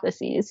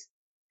hypotheses.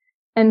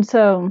 And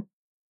so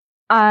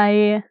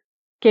I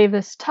gave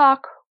this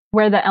talk,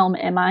 Where the Elm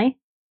Am I?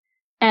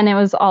 And it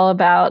was all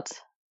about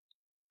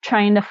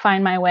trying to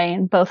find my way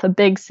in both a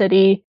big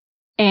city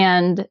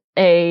and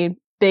a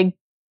big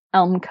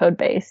Elm code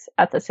base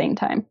at the same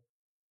time.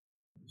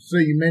 So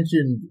you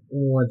mentioned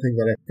one thing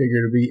that I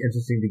figured would be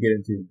interesting to get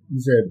into. You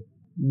said,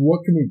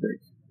 what can we break?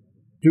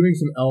 Doing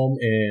some Elm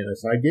in a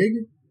side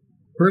gig?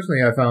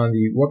 Personally, I found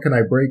the what can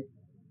I break,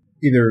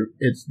 either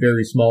it's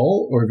very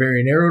small or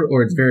very narrowed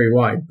or it's very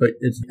wide, but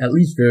it's at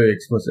least very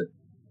explicit.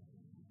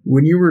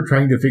 When you were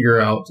trying to figure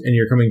out, and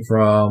you're coming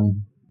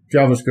from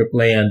JavaScript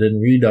land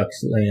and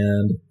Redux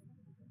land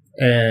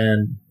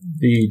and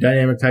the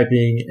dynamic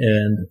typing,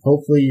 and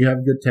hopefully you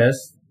have good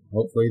tests.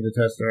 Hopefully the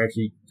tests are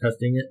actually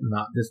testing it,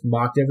 not just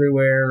mocked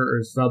everywhere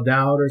or subbed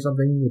out or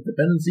something with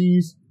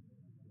dependencies.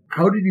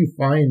 How did you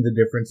find the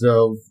difference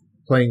of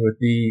playing with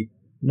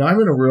now I'm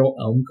in a real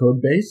Elm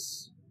code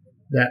base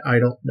that I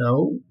don't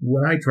know.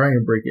 When I try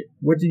and break it,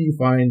 what did you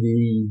find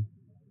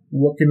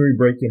what can we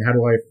break and how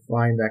do I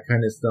find that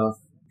kind of stuff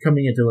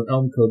coming into an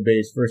Elm code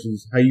base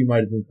versus how you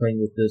might have been playing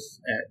with this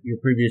at your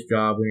previous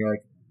job when you're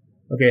like,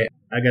 okay,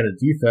 I got a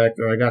defect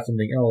or I got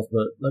something else,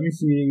 but let me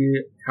see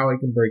how I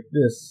can break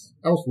this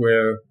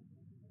elsewhere.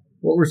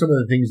 What were some of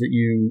the things that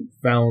you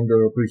found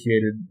or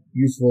appreciated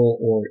useful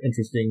or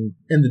interesting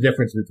in the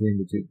difference between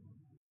the two?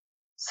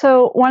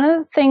 So one of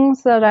the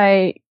things that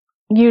I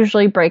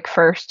usually break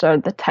first are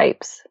the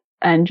types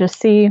and just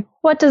see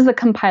what does the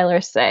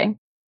compiler say.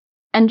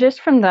 And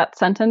just from that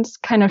sentence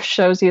kind of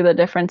shows you the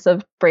difference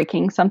of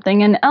breaking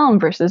something in Elm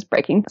versus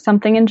breaking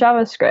something in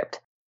JavaScript.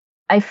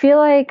 I feel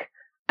like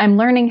I'm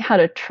learning how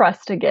to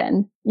trust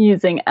again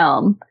using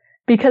Elm.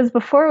 Because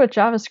before with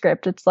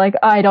JavaScript, it's like,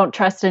 I don't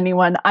trust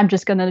anyone. I'm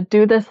just going to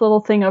do this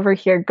little thing over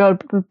here, go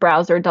to the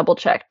browser, double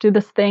check. Do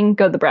this thing,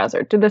 go to the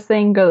browser. Do this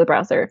thing, go to the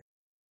browser.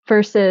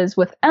 Versus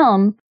with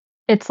Elm,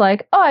 it's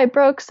like, oh, I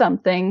broke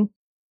something.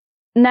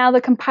 Now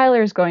the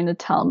compiler is going to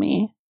tell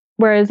me.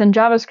 Whereas in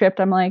JavaScript,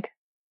 I'm like,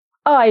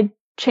 oh, I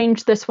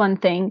changed this one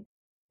thing.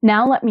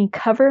 Now let me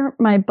cover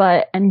my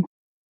butt and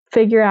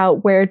figure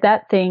out where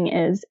that thing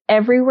is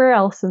everywhere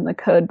else in the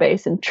code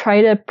base and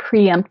try to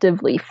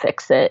preemptively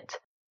fix it.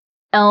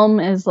 Elm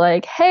is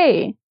like,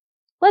 hey,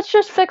 let's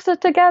just fix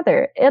it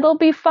together. It'll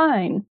be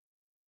fine.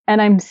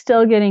 And I'm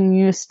still getting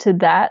used to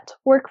that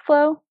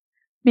workflow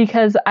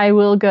because I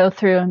will go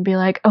through and be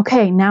like,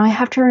 okay, now I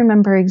have to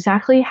remember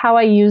exactly how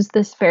I use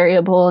this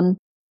variable and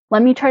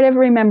let me try to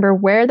remember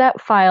where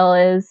that file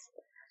is.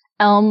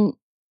 Elm,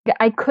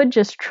 I could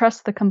just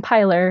trust the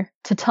compiler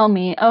to tell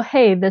me, oh,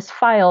 hey, this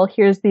file,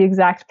 here's the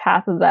exact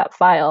path of that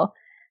file,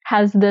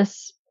 has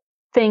this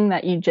thing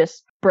that you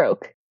just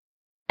broke.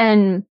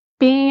 And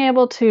being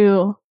able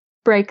to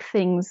break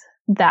things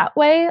that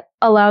way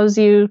allows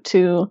you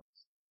to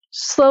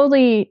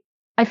slowly,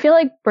 I feel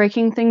like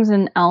breaking things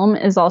in Elm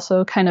is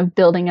also kind of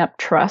building up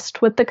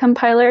trust with the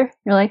compiler.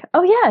 You're like,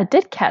 oh yeah, it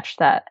did catch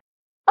that.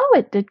 Oh,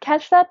 it did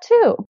catch that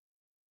too.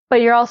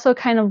 But you're also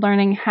kind of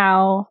learning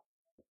how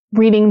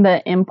reading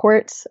the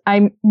imports.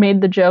 I made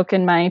the joke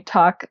in my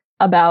talk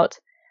about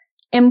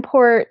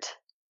import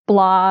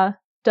blah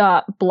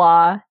dot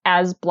blah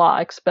as blah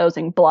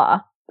exposing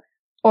blah,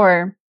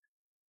 or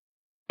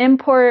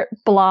import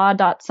blah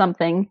dot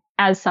something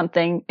as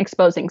something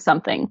exposing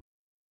something.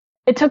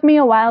 It took me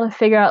a while to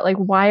figure out, like,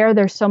 why are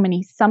there so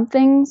many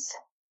somethings?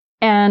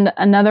 And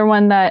another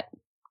one that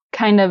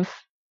kind of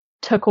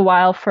took a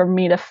while for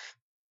me to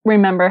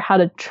remember how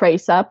to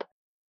trace up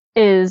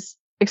is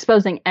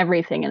exposing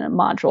everything in a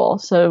module.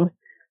 So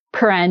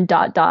paren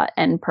dot dot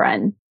end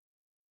paren.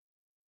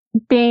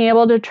 Being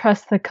able to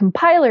trust the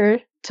compiler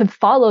to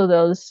follow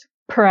those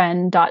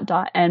paren dot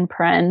dot end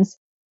parens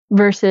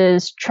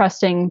versus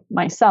trusting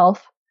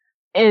myself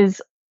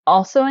is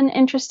also an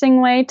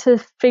interesting way to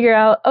figure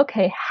out,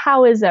 okay,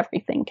 how is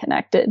everything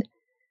connected?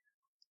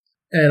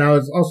 And I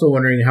was also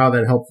wondering how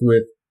that helps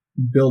with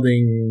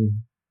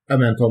building a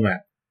mental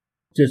map.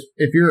 Just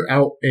if you're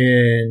out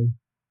in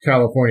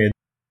California,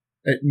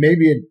 it may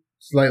be a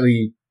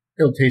slightly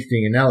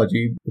ill-tasting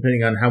analogy,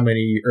 depending on how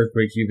many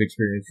earthquakes you've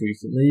experienced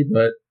recently,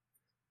 but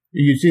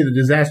you see the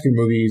disaster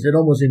movies, it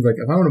almost seems like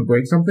if I want to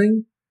break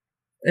something,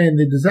 and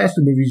the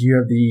disaster movies, you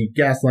have the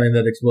gas line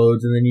that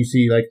explodes, and then you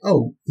see, like,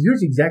 oh,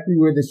 here's exactly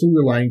where the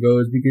sewer line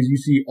goes, because you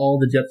see all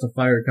the jets of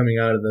fire coming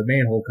out of the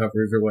manhole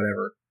covers or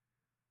whatever.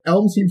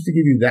 Elm seems to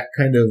give you that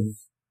kind of,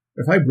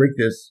 if I break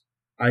this,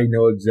 I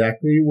know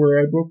exactly where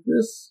I broke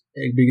this,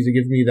 because it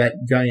gives me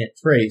that giant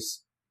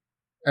trace,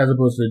 as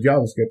opposed to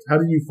JavaScript. How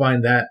do you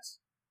find that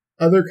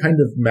other kind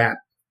of map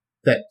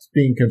that's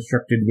being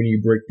constructed when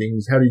you break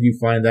things? How did you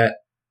find that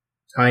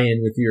tie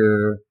in with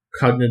your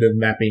cognitive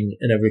mapping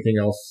and everything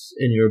else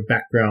in your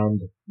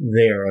background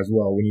there as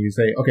well? When you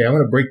say, okay, I'm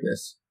going to break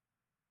this.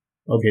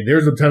 Okay,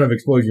 there's a ton of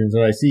explosions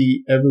and I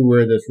see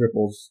everywhere this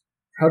ripples.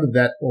 How did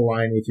that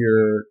align with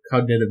your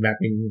cognitive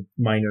mapping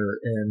minor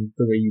and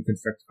the way you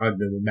construct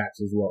cognitive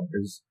maps as well?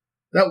 Because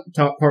that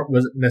top part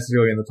wasn't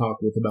necessarily in the talk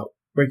with about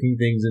breaking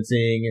things and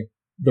seeing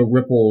the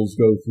ripples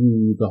go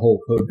through the whole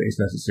code base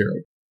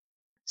necessarily.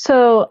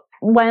 So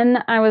when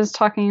I was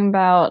talking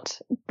about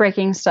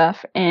breaking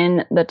stuff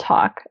in the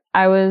talk,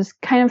 I was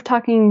kind of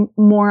talking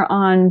more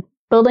on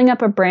building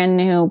up a brand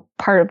new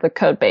part of the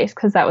code base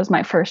because that was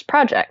my first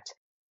project.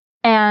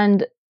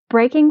 And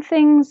breaking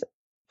things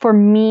for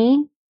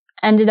me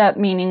ended up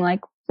meaning like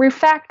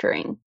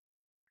refactoring.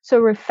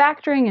 So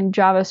refactoring in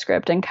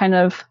JavaScript and kind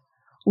of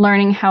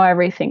learning how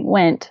everything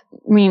went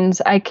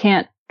means I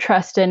can't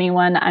trust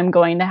anyone. I'm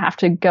going to have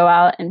to go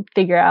out and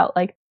figure out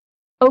like,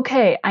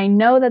 okay, I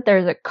know that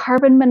there's a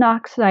carbon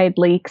monoxide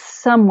leak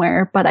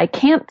somewhere, but I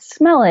can't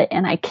smell it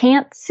and I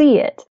can't see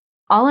it.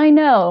 All I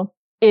know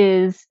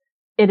is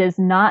it is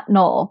not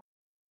null.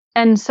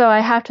 And so I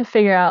have to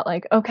figure out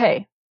like,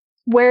 okay,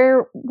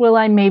 where will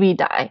I maybe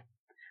die?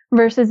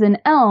 Versus in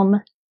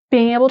Elm,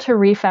 being able to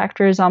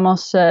refactor is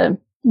almost a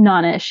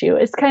non-issue.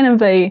 It's kind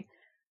of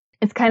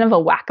a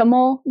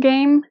whack-a-mole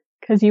game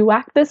because you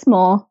whack this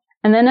mole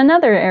and then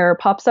another error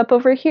pops up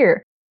over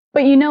here.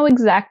 But you know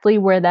exactly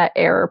where that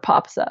error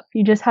pops up.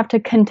 You just have to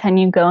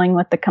continue going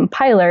with the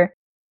compiler.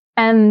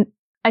 And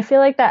I feel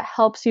like that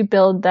helps you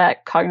build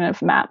that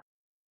cognitive map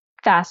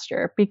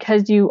faster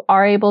because you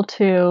are able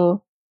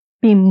to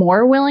be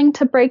more willing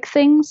to break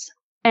things.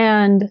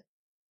 And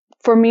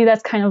for me,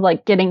 that's kind of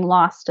like getting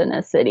lost in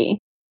a city.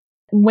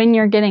 When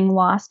you're getting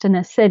lost in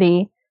a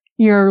city,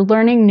 you're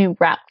learning new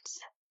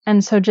routes.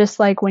 And so just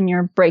like when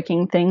you're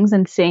breaking things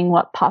and seeing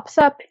what pops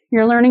up,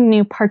 you're learning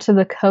new parts of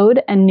the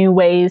code and new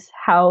ways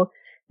how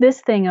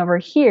this thing over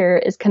here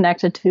is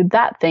connected to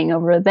that thing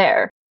over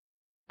there.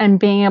 And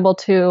being able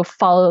to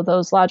follow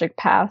those logic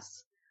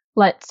paths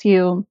lets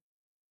you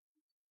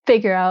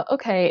figure out,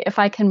 okay, if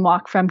I can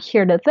walk from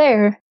here to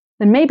there,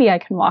 then maybe I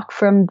can walk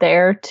from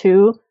there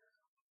to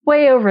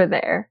way over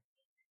there.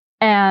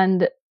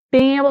 And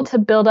being able to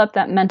build up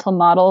that mental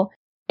model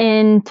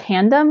in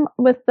tandem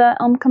with the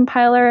Elm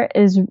compiler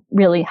is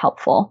really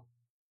helpful.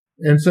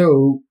 And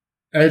so,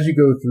 as you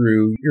go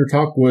through, your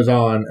talk was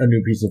on a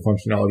new piece of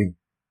functionality.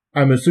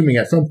 I'm assuming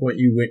at some point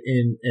you went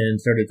in and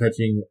started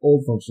touching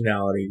old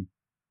functionality,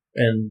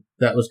 and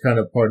that was kind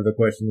of part of the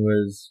question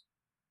was,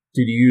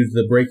 did you use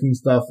the breaking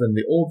stuff and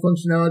the old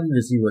functionality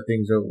to see what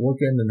things are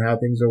working and how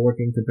things are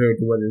working compared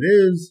to what it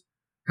is?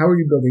 How are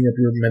you building up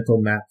your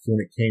mental maps when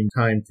it came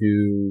time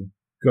to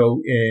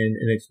go in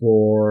and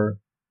explore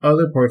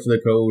other parts of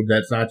the code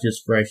that's not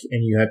just fresh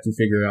and you have to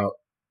figure out,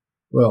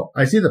 well,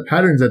 I see the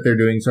patterns that they're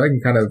doing, so I can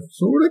kind of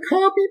sort of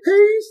copy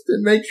paste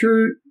and make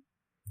sure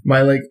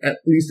my like at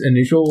least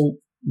initial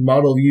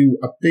model view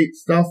update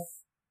stuff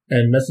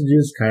and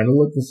messages kind of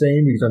look the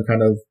same because I'm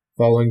kind of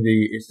following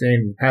the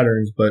standard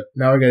patterns, but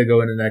now I got to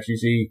go in and actually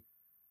see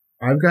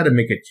I've got to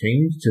make a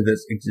change to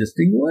this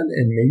existing one,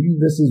 and maybe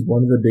this is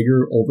one of the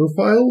bigger older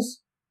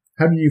files.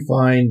 How do you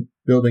find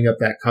building up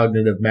that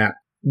cognitive map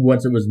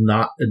once it was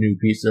not a new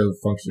piece of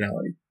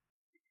functionality?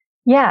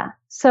 Yeah,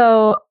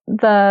 so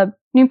the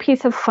new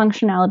piece of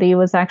functionality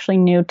was actually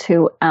new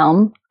to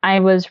Elm. I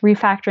was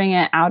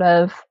refactoring it out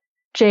of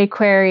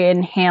jQuery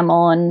and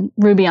Haml and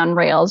Ruby on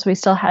Rails. We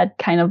still had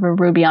kind of a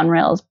Ruby on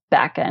Rails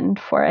backend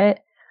for it.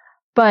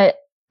 But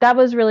that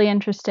was really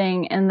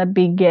interesting in the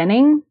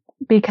beginning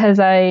because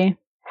I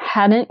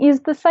hadn't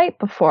used the site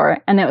before,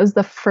 and it was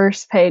the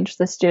first page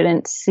the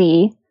students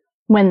see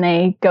when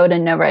they go to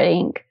NoRed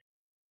Inc.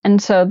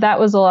 And so that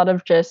was a lot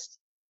of just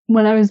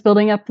when I was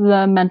building up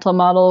the mental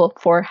model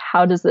for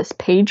how does this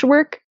page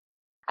work,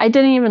 I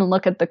didn't even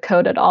look at the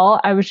code at all.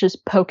 I was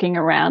just poking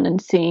around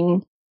and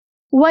seeing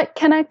what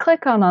can I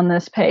click on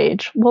this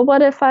page? Well,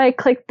 what if I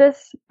click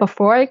this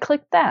before I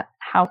click that?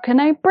 How can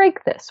I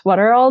break this? What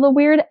are all the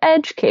weird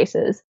edge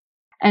cases?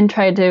 And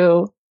try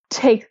to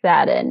take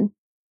that in.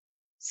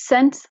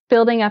 Since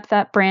building up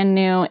that brand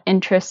new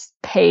interest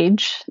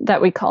page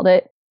that we called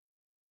it,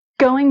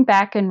 going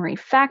back and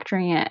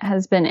refactoring it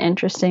has been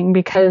interesting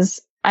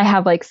because I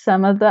have like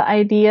some of the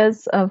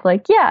ideas of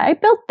like, yeah, I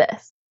built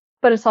this.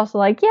 But it's also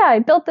like, yeah, I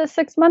built this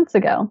 6 months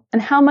ago.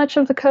 And how much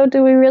of the code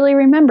do we really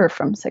remember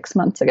from 6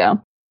 months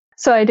ago?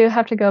 So I do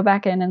have to go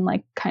back in and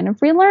like kind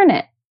of relearn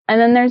it. And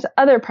then there's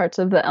other parts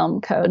of the Elm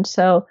code.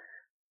 So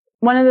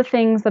one of the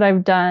things that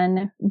I've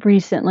done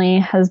recently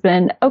has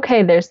been,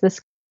 okay, there's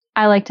this,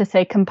 I like to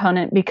say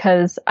component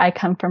because I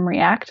come from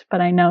React,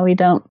 but I know we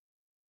don't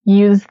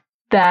use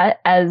that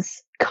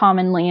as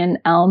commonly in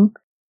Elm.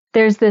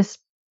 There's this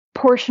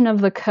portion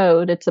of the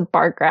code, it's a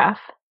bar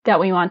graph that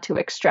we want to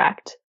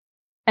extract.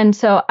 And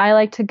so I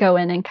like to go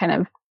in and kind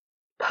of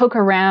poke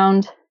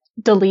around,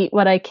 delete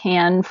what I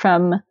can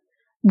from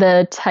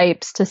the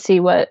types to see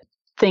what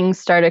things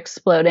start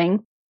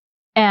exploding,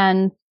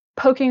 and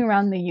poking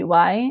around the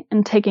UI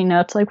and taking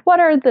notes like, what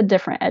are the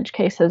different edge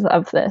cases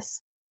of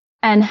this?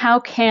 And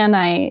how can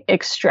I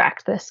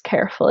extract this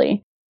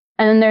carefully?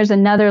 And then there's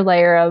another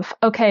layer of,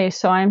 okay,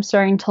 so I'm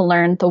starting to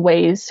learn the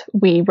ways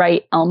we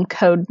write Elm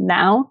code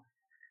now.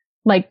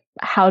 Like,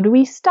 how do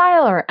we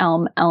style our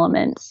Elm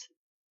elements?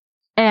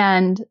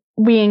 And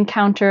we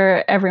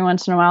encounter every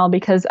once in a while,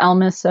 because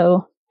Elm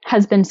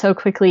has been so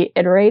quickly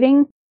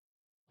iterating,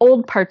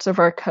 old parts of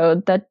our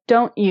code that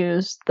don't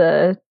use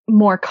the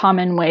more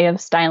common way of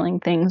styling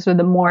things or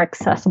the more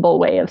accessible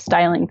way of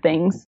styling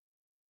things.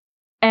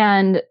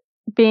 And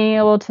being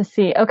able to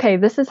see, okay,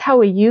 this is how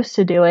we used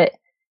to do it.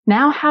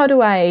 Now, how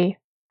do I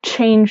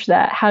change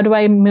that? How do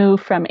I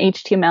move from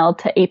HTML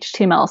to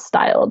HTML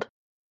styled?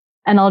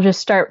 And I'll just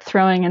start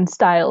throwing in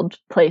styled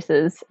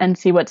places and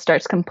see what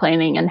starts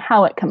complaining and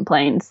how it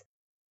complains.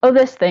 Oh,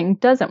 this thing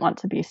doesn't want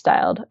to be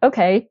styled.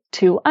 Okay,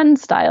 to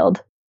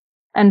unstyled.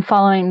 And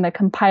following the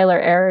compiler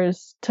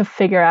errors to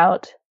figure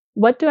out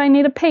what do I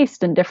need to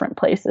paste in different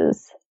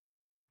places.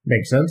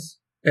 Makes sense.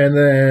 And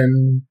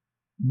then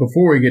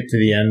before we get to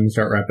the end and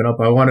start wrapping up,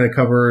 I wanted to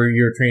cover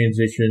your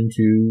transition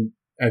to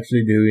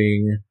actually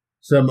doing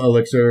some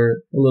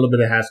Elixir, a little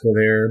bit of Haskell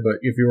there, but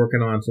if you're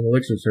working on some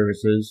Elixir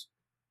services,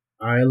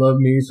 I love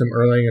me some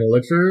Erlang and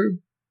Elixir,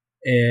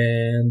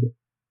 and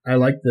I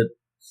like the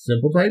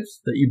simple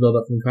types that you build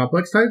up from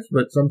complex types,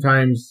 but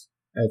sometimes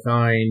I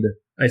find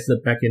I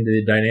slip back into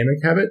the dynamic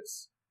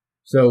habits.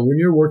 So when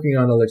you're working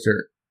on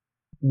Elixir,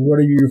 what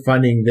are you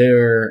finding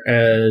there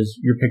as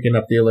you're picking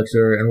up the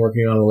Elixir and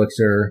working on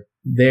Elixir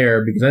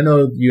there? Because I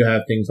know you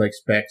have things like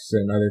specs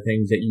and other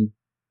things that you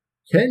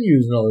can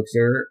use in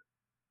Elixir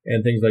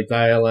and things like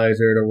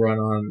Dialyzer to run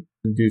on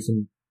and do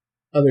some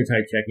other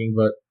type checking,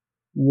 but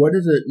what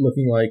is it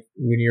looking like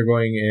when you're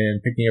going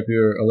and picking up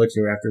your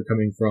Elixir after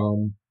coming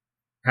from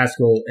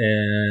Haskell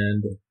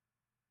and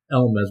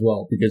Elm as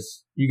well?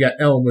 Because you got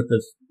Elm with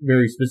this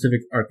very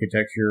specific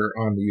architecture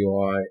on the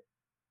UI.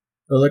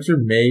 Elixir,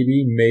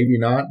 maybe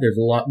not. There's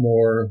a lot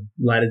more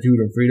latitude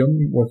and freedom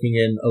working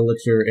in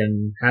Elixir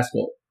and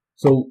Haskell.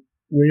 So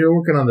when you're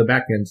working on the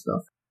back-end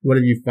stuff, what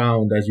have you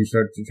found as you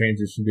start to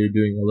transition to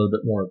doing a little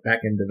bit more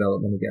back-end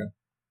development again?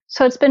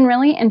 So it's been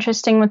really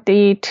interesting with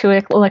the two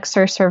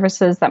Elixir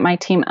services that my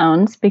team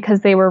owns,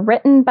 because they were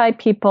written by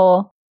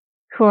people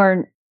who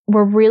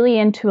were really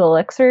into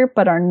Elixir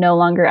but are no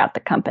longer at the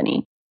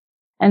company.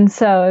 And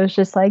so it was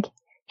just like,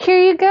 here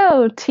you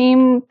go,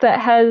 team that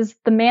has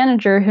the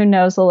manager who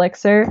knows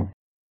Elixir,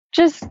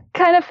 just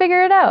kind of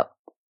figure it out.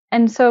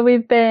 And so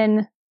we've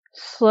been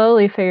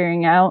slowly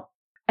figuring out.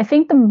 I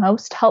think the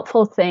most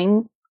helpful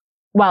thing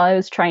while I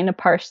was trying to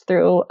parse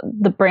through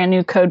the brand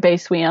new code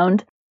base we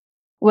owned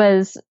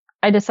was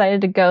I decided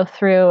to go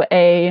through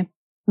a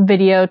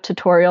video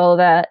tutorial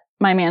that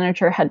my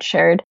manager had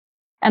shared.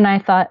 And I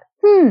thought,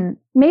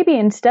 maybe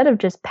instead of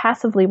just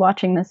passively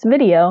watching this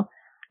video,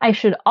 I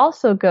should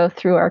also go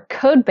through our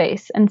code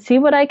base and see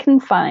what I can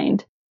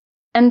find.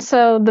 And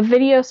so the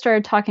video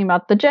started talking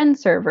about the Gen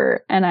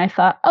server. And I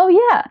thought, oh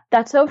yeah,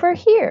 that's over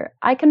here.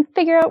 I can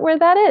figure out where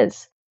that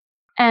is.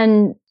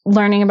 And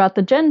learning about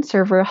the Gen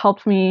server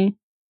helped me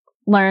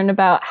learn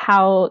about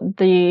how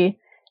the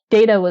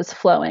data was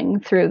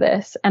flowing through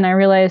this. And I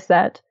realized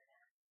that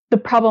the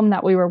problem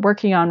that we were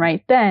working on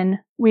right then,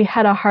 we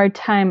had a hard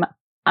time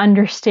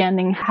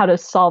understanding how to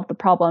solve the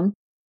problem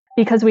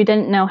because we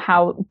didn't know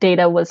how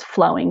data was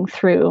flowing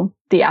through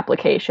the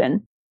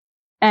application.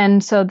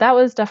 And so that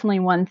was definitely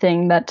one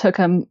thing that took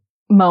a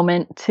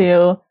moment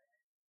to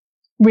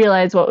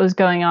realize what was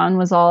going on,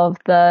 was all of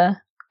the,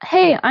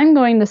 hey, I'm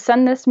going to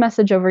send this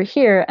message over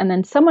here, and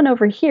then someone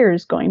over here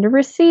is going to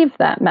receive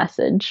that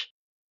message.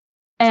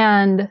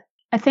 And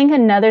I think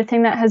another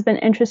thing that has been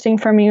interesting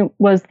for me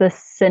was the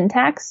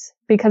syntax,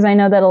 because I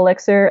know that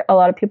Elixir, a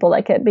lot of people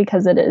like it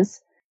because it is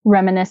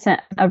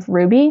reminiscent of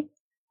Ruby,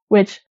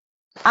 which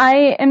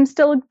I am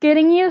still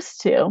getting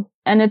used to.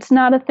 And it's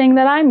not a thing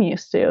that I'm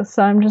used to.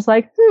 So I'm just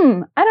like, I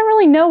don't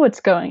really know what's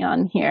going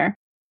on here.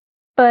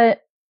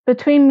 But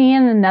between me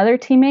and another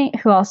teammate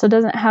who also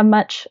doesn't have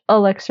much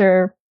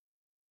Elixir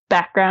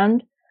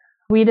background,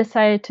 we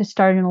decided to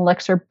start an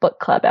Elixir book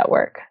club at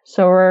work.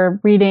 So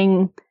we're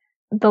reading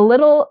the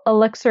Little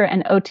Elixir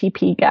and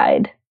OTP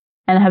guide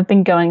and have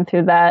been going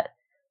through that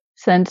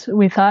since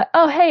we thought,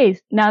 oh, hey,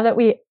 now that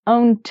we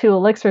own two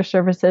Elixir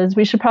services,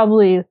 we should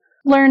probably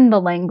learn the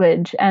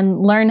language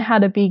and learn how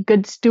to be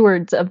good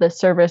stewards of the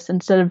service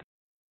instead of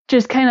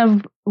just kind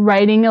of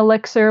writing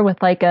Elixir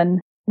with like a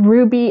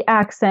Ruby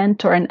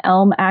accent or an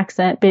Elm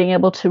accent, being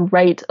able to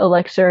write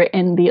Elixir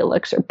in the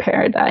Elixir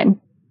paradigm.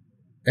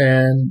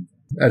 And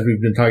as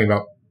we've been talking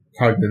about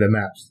cognitive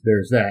maps,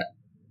 there's that.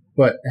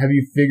 But have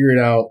you figured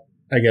out,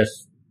 I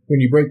guess, when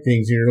you break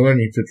things, you're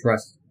learning to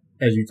trust,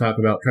 as you talk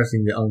about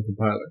trusting the Elm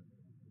compiler.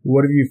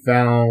 What have you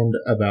found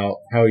about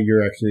how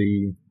you're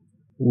actually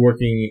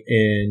working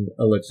in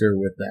Elixir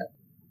with that?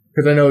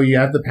 Because I know you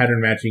have the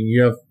pattern matching,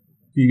 you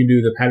can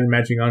do the pattern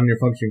matching on your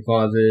function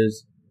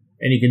clauses,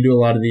 and you can do a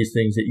lot of these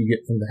things that you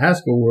get from the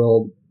Haskell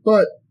world,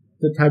 but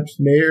the types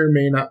may or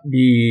may not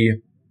be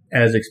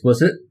as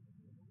explicit.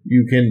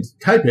 You can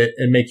type it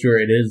and make sure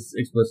it is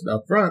explicit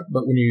up front,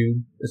 but when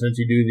you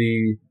essentially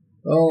do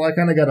I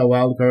kind of got a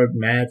wildcard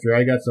match, or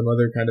I got some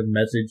other kind of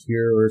message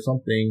here or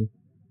something,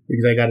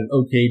 because I got an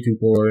OK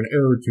tuple or an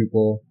error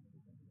tuple,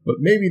 but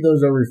maybe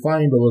those are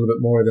refined a little bit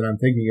more than I'm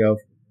thinking of.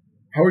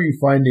 How are you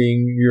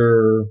finding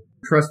your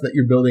trust that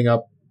you're building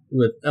up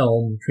with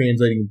Elm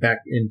translating back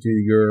into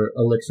your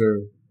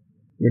Elixir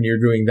when you're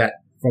doing that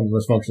from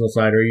this functional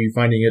side? Are you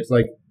finding it's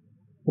like,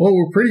 well,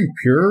 we're pretty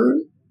pure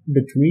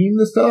between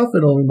the stuff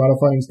and only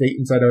modifying state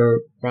inside our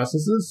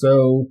processes,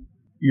 so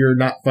you're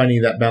not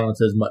finding that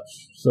balance as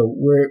much? So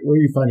where are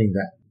you finding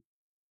that?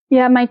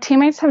 Yeah, my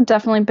teammates have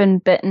definitely been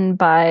bitten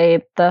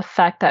by the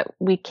fact that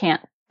we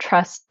can't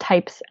trust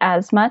types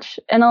as much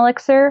in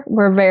Elixir.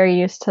 We're very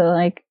used to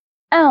like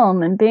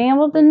Elm and being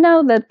able to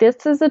know that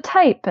this is a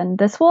type and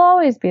this will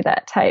always be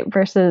that type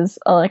versus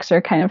Elixir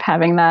kind of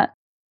having that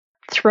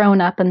thrown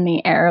up in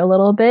the air a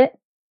little bit.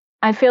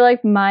 I feel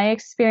like my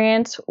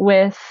experience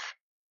with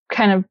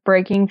kind of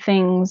breaking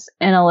things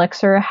in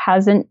Elixir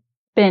hasn't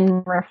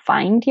been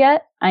refined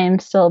yet. I am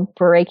still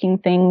breaking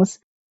things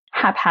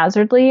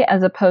haphazardly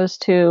as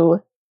opposed to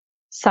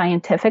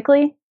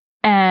scientifically.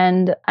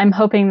 And I'm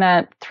hoping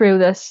that through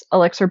this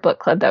Elixir book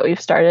club that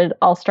we've started,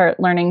 I'll start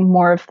learning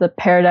more of the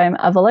paradigm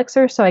of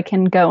Elixir so I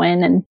can go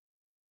in and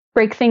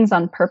break things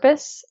on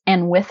purpose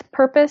and with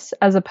purpose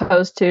as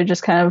opposed to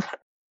just kind of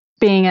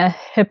being a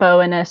hippo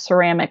in a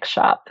ceramic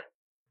shop.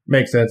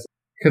 Makes sense.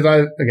 Because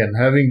again,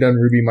 having done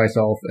Ruby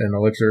myself and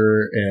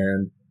Elixir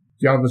and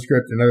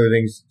JavaScript and other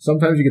things,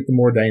 sometimes you get the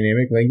more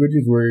dynamic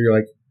languages where you're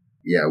like,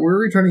 yeah,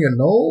 we're returning a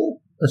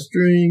null, a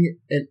string,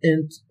 an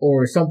int,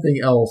 or something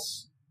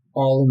else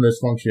all in this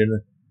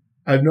function.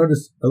 I've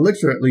noticed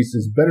Elixir at least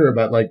is better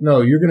about like,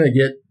 no, you're going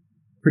to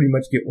pretty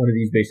much get one of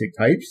these basic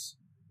types.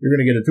 You're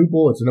going to get a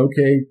tuple, it's an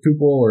OK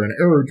tuple or an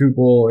error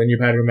tuple, and you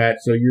pattern match.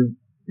 So you're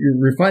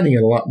refining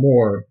it a lot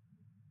more.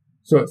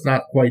 So it's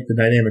not quite the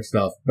dynamic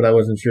stuff, but I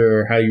wasn't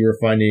sure how you were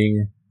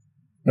finding.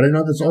 But I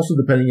know that's also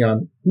depending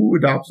on who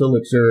adopts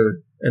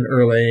Elixir and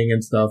Erlang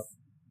and stuff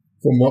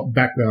from what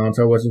background.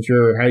 So I wasn't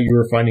sure how you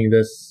were finding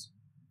this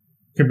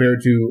compared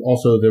to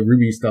also the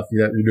Ruby stuff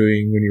that you're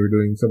doing when you were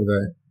doing some of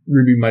the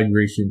Ruby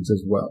migrations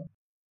as well.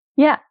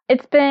 Yeah,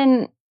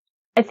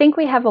 I think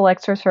we have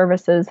Elixir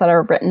services that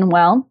are written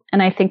well.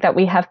 And I think that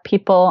we have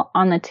people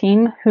on the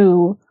team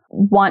who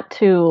want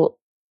to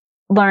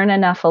learn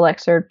enough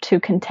Elixir to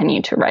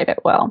continue to write it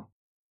well.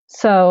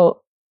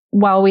 So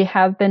while we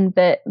have been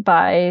bit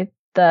by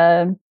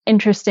the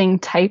interesting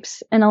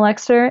types in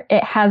Elixir,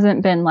 it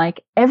hasn't been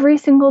like every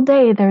single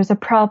day there's a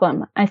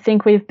problem. I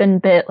think we've been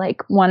bit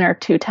like 1 or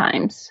 2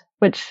 times,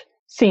 which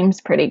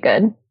seems pretty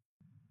good.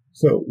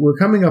 So we're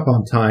coming up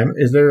on time.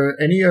 Is there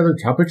any other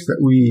topics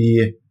that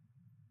we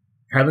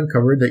haven't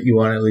covered that you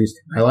want to at least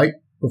highlight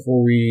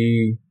before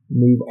we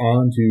move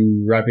on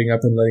to wrapping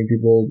up and letting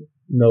people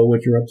know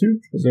what you're up to?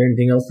 Is there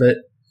anything else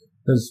that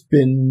has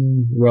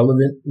been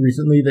relevant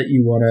recently that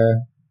you want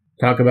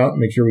to talk about?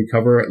 Make sure we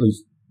cover, at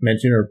least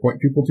mention or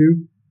point people to?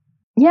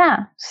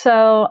 Yeah.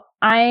 So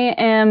I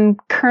am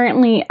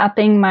currently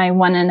upping my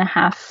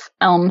 1.5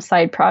 Elm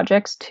side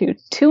projects to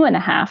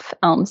 2.5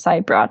 Elm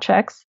side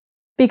projects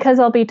because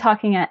I'll be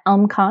talking at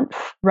ElmConf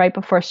right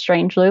before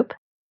Strange Loop.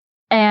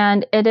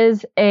 And it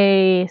is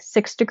a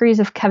 6 Degrees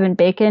of Kevin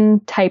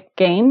Bacon type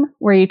game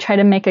where you try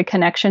to make a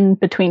connection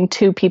between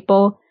 2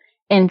 people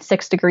in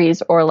 6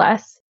 degrees or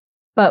less,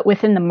 but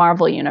within the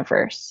Marvel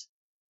universe.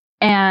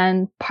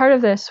 And part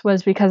of this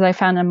was because I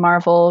found a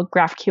Marvel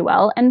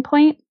GraphQL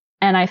endpoint,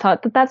 and I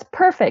thought that that's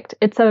perfect.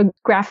 It's a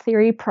graph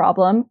theory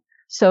problem,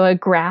 so a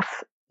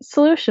graph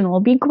solution will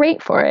be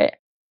great for it.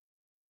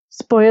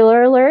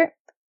 Spoiler alert,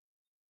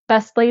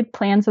 best laid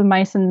plans of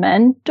mice and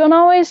men don't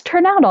always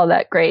turn out all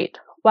that great.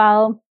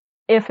 While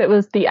if it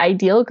was the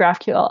ideal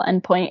GraphQL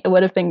endpoint, it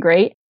would have been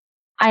great.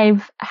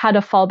 I've had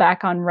to fall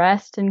back on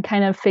REST and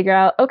kind of figure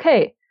out,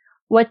 okay,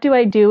 what do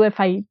I do if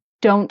I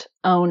don't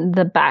own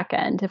the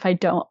backend, if I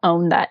don't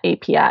own that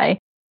API?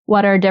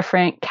 What are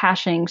different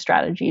caching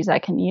strategies I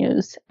can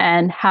use,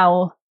 and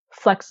how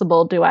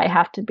flexible do I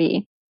have to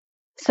be?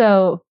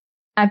 So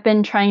I've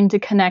been trying to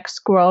connect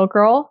Squirrel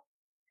Girl,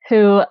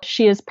 who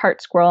she is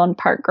part squirrel and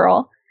part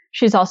girl.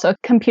 She's also a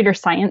computer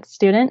science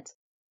student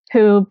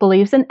who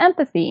believes in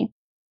empathy.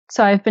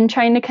 So I've been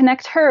trying to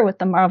connect her with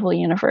the Marvel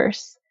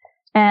universe.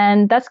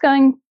 And that's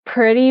going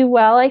pretty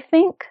well, I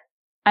think.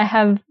 I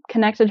have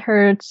connected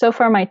her. So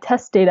far, my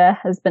test data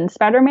has been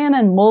Spider-Man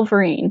and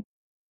Wolverine.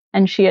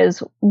 And she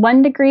is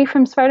 1 degree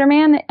from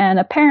Spider-Man and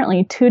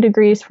apparently 2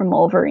 degrees from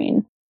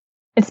Wolverine.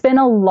 It's been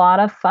a lot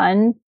of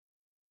fun.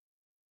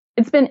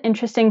 It's been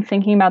interesting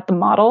thinking about the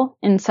model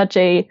in such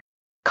a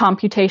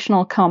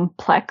computational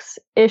complex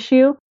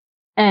issue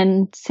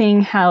and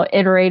seeing how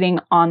iterating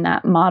on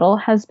that model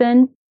has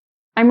been.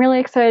 I'm really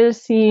excited to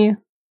see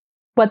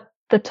what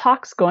the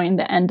talk's going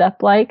to end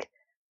up like,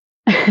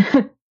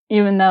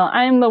 even though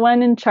I'm the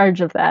one in charge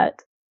of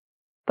that.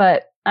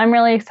 But I'm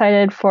really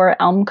excited for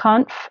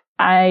ElmConf.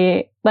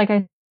 Like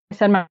I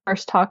said, my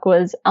first talk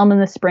was Elm in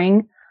the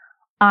Spring.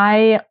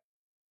 I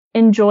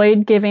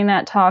enjoyed giving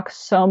that talk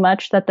so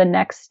much that the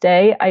next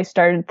day I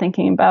started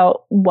thinking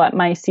about what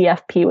my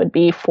CFP would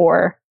be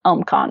for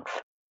ElmConf.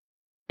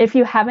 If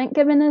you haven't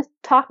given a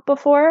talk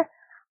before,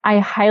 I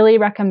highly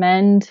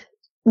recommend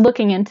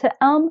looking into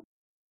Elm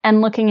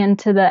and looking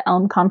into the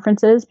Elm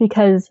conferences,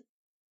 because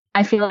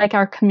I feel like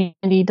our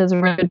community does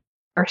really good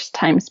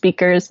first-time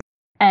speakers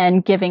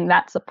and giving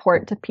that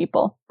support to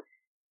people.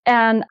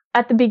 And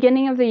at the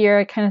beginning of the year,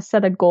 I kind of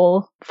set a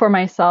goal for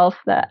myself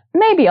that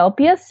maybe I'll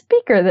be a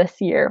speaker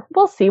this year.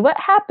 We'll see what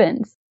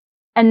happens.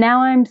 And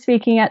now I'm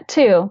speaking at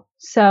 2.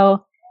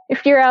 So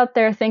if you're out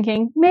there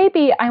thinking,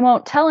 maybe I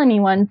won't tell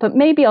anyone, but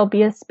maybe I'll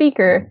be a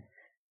speaker,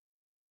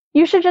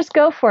 you should just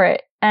go for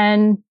it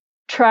and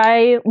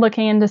try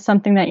looking into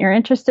something that you're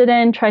interested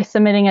in. Try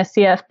submitting a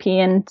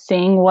CFP and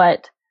seeing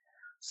what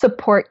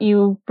support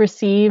you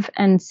receive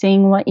and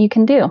seeing what you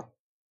can do.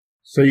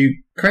 So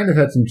you kind of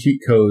had some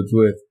cheat codes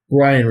with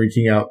Brian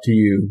reaching out to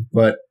you,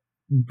 but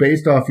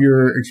based off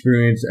your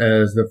experience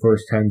as the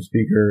first-time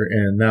speaker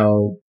and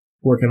now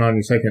working on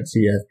your second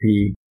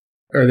CFP,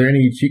 are there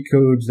any cheat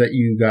codes that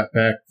you got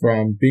back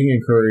from being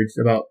encouraged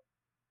about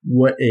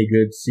what a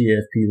good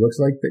CFP looks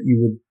like that you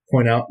would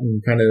point out,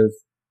 and kind of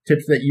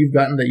tips that you've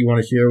gotten that you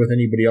want to share with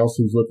anybody else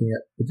who's looking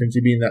at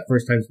potentially being that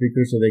first-time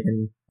speaker, so they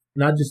can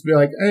not just be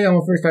like, hey, I'm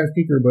a first-time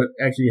speaker, but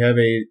actually have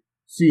a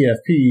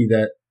CFP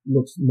that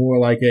looks more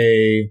like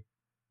a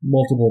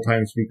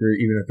multiple-time speaker,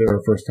 even if they're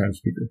a first-time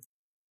speaker?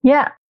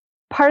 Yeah.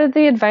 Part of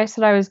the advice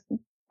that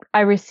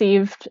I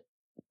received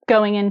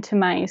going into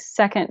my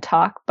second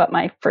talk, but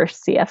my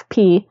first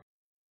CFP,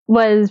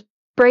 was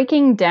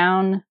breaking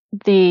down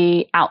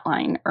the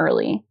outline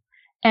early.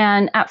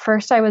 And at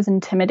first I was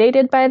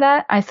intimidated by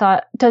that. I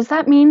thought, does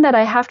that mean that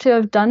I have to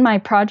have done my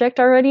project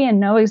already and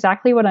know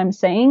exactly what I'm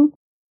saying?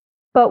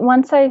 But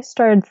once I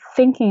started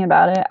thinking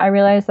about it, I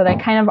realized that I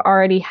kind of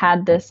already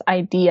had this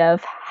idea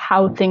of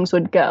how things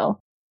would go,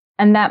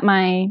 and that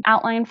my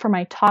outline for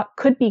my talk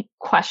could be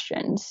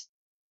questions.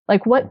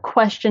 Like, what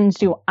questions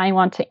do I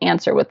want to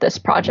answer with this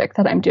project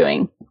that I'm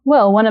doing?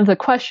 Well, one of the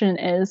questions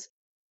is,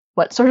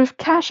 what sort of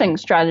caching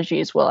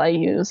strategies will I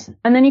use?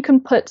 And then you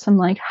can put some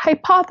like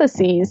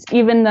hypotheses,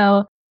 even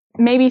though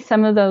maybe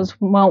some of those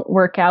won't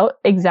work out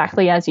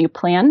exactly as you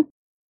plan,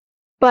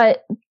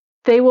 but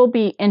they will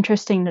be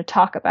interesting to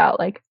talk about.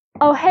 Like,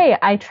 oh, hey,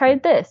 I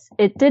tried this.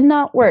 It did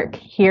not work.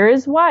 Here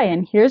is why,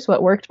 and here's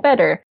what worked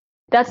better.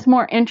 That's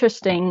more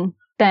interesting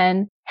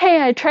than,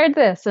 hey, I tried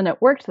this and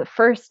it worked the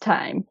first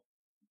time.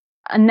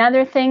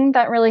 Another thing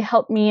that really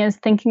helped me is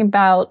thinking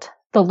about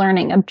the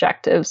learning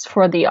objectives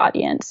for the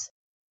audience.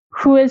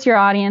 Who is your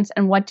audience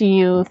and what do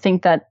you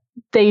think that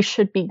they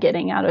should be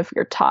getting out of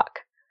your talk?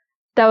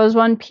 That was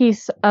one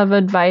piece of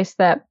advice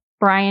that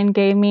Brian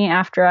gave me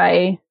after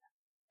I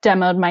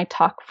demoed my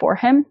talk for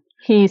him.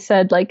 He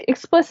said, like,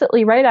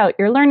 explicitly write out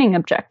your learning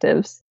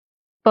objectives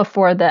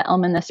before the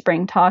Elm in the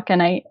Spring talk.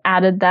 And I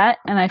added that,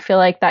 and I feel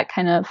like that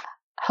kind of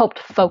helped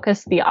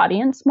focus the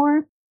audience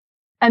more.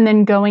 And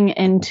then going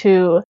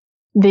into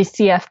the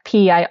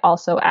CFP, I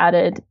also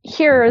added,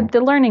 here are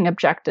the learning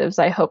objectives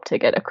I hope to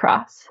get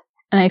across.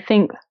 And I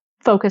think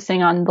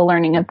focusing on the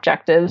learning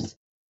objectives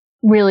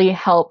really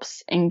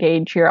helps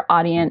engage your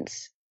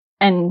audience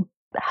and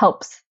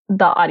helps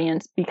the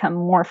audience become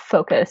more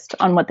focused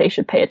on what they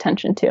should pay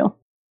attention to.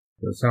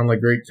 Those sound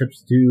like great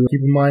tips to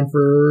keep in mind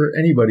for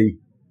anybody,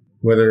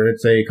 whether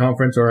it's a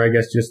conference or I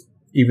guess just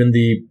even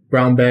the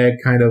brown bag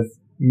kind of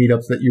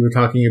meetups that you were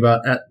talking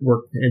about at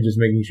work, and just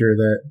making sure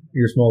that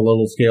your small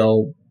little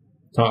scale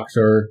talks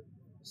are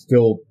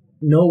still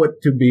know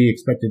what to be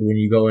expected when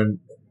you go in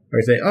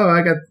or say, oh,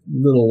 I got a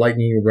little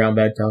lightning brown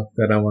bag talk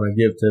that I want to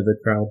give to the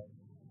crowd.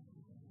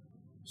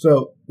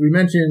 So we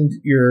mentioned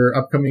your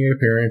upcoming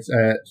appearance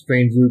at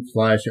Strange Loop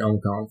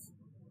 /ElmConf.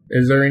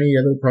 Is there any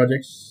other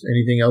projects,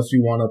 anything else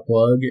you want to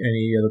plug,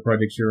 any other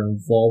projects you're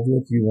involved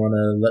with you want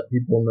to let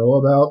people know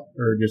about,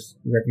 or just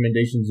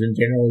recommendations in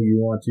general you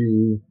want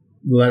to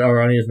let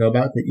our audience know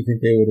about that you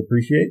think they would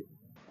appreciate?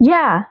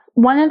 Yeah.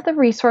 One of the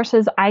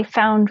resources I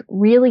found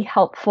really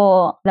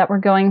helpful that we're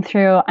going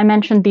through, I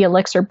mentioned the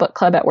Elixir Book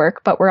Club at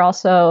work, but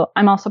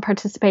I'm also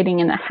participating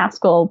in the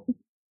Haskell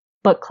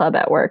Book Club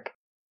at work.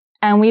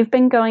 And we've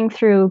been going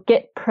through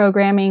Git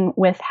Programming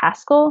with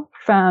Haskell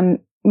from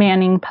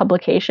Manning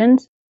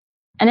Publications.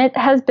 And it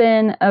has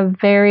been a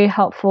very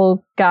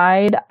helpful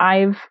guide.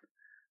 I've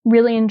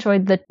really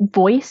enjoyed the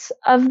voice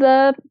of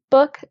the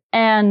book.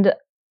 And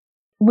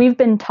we've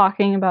been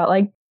talking about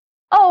like,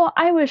 oh,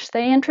 I wish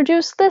they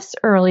introduced this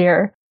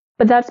earlier.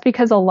 But that's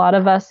because a lot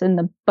of us in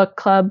the book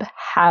club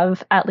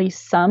have at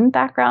least some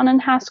background in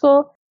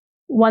Haskell.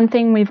 One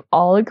thing we've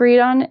all agreed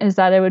on is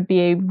that it would be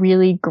a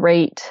really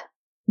great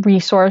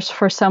resource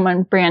for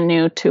someone brand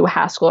new to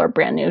Haskell or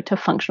brand new to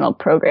functional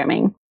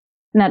programming.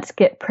 And that's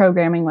Git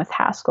Programming with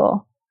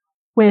Haskell.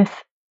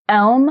 With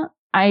Elm,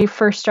 I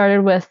first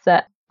started with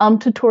the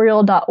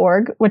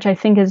elmtutorial.org, which I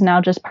think is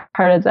now just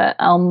part of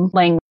the Elm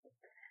language.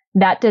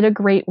 That did a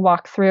great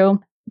walkthrough.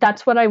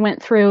 That's what I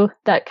went through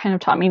that kind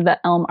of taught me the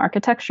Elm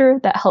architecture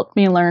that helped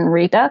me learn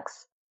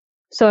Redux.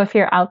 So if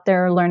you're out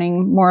there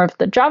learning more of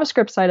the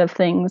JavaScript side of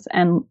things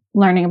and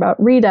learning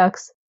about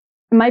Redux,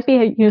 it might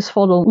be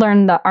useful to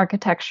learn the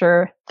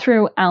architecture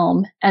through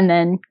Elm and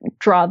then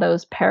draw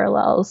those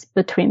parallels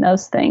between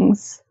those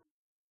things.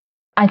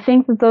 I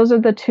think that those are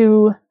the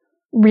two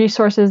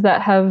resources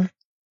that have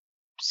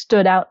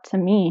stood out to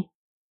me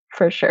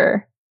for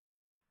sure.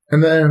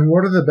 And then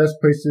what are the best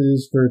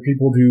places for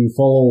people to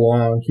follow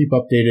along, keep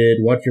updated,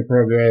 watch your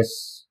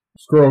progress,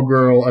 Squirrel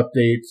Girl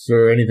updates,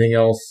 or anything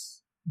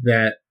else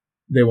that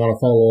they want to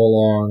follow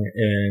along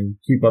and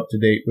keep up to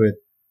date with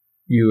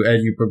you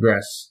as you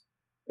progress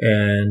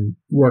and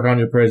work on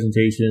your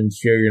presentations,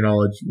 share your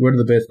knowledge, what are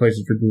the best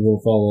places for people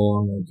to follow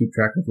along and keep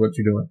track of what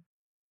you're doing?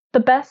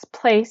 The best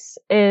place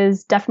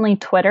is definitely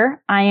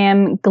Twitter. I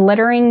am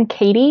Glittering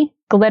Katie.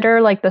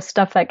 Glitter like the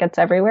stuff that gets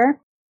everywhere.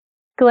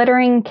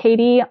 Glittering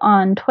Katie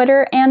on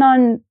Twitter and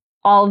on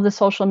all of the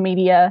social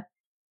media,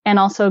 and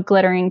also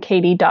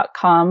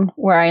glitteringkatie.com,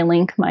 where I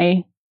link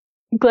my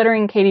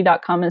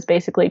glitteringkatie.com is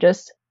basically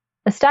just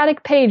a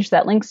static page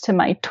that links to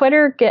my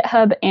Twitter,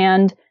 GitHub,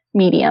 and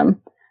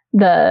Medium,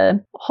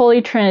 the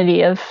holy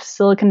trinity of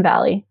Silicon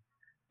Valley.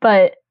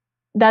 But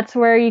that's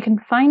where you can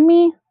find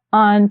me.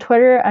 On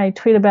Twitter, I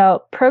tweet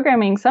about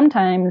programming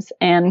sometimes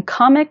and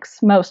comics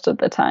most of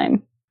the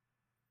time.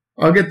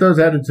 I'll get those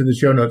added to the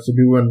show notes so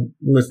people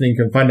listening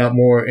can find out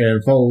more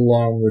and follow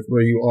along with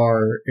where you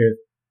are if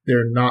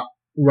they're not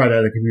right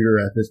at a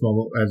computer at this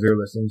moment as they're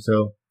listening.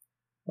 So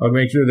I'll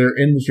make sure they're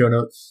in the show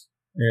notes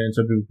and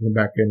so people can come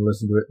back and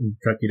listen to it and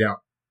track you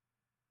down.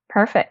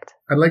 Perfect.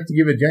 I'd like to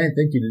give a giant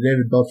thank you to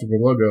David Belcher for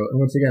logo.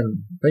 And once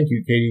again, thank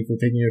you, Katie, for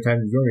taking your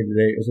time to join me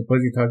today. It was a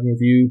pleasure talking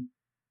with you,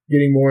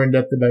 getting more in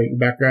depth about your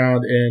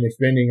background and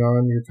expanding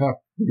on your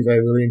talk because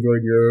I really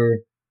enjoyed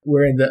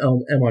we're in the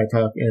MI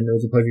talk, and it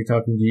was a pleasure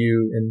talking to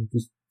you and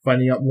just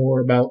finding out more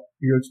about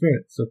your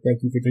experience. So thank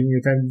you for taking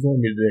your time to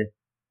join me today.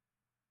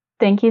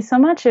 Thank you so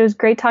much. It was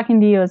great talking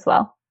to you as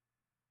well.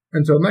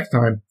 Until next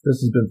time,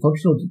 this has been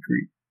Functional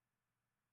Geekery.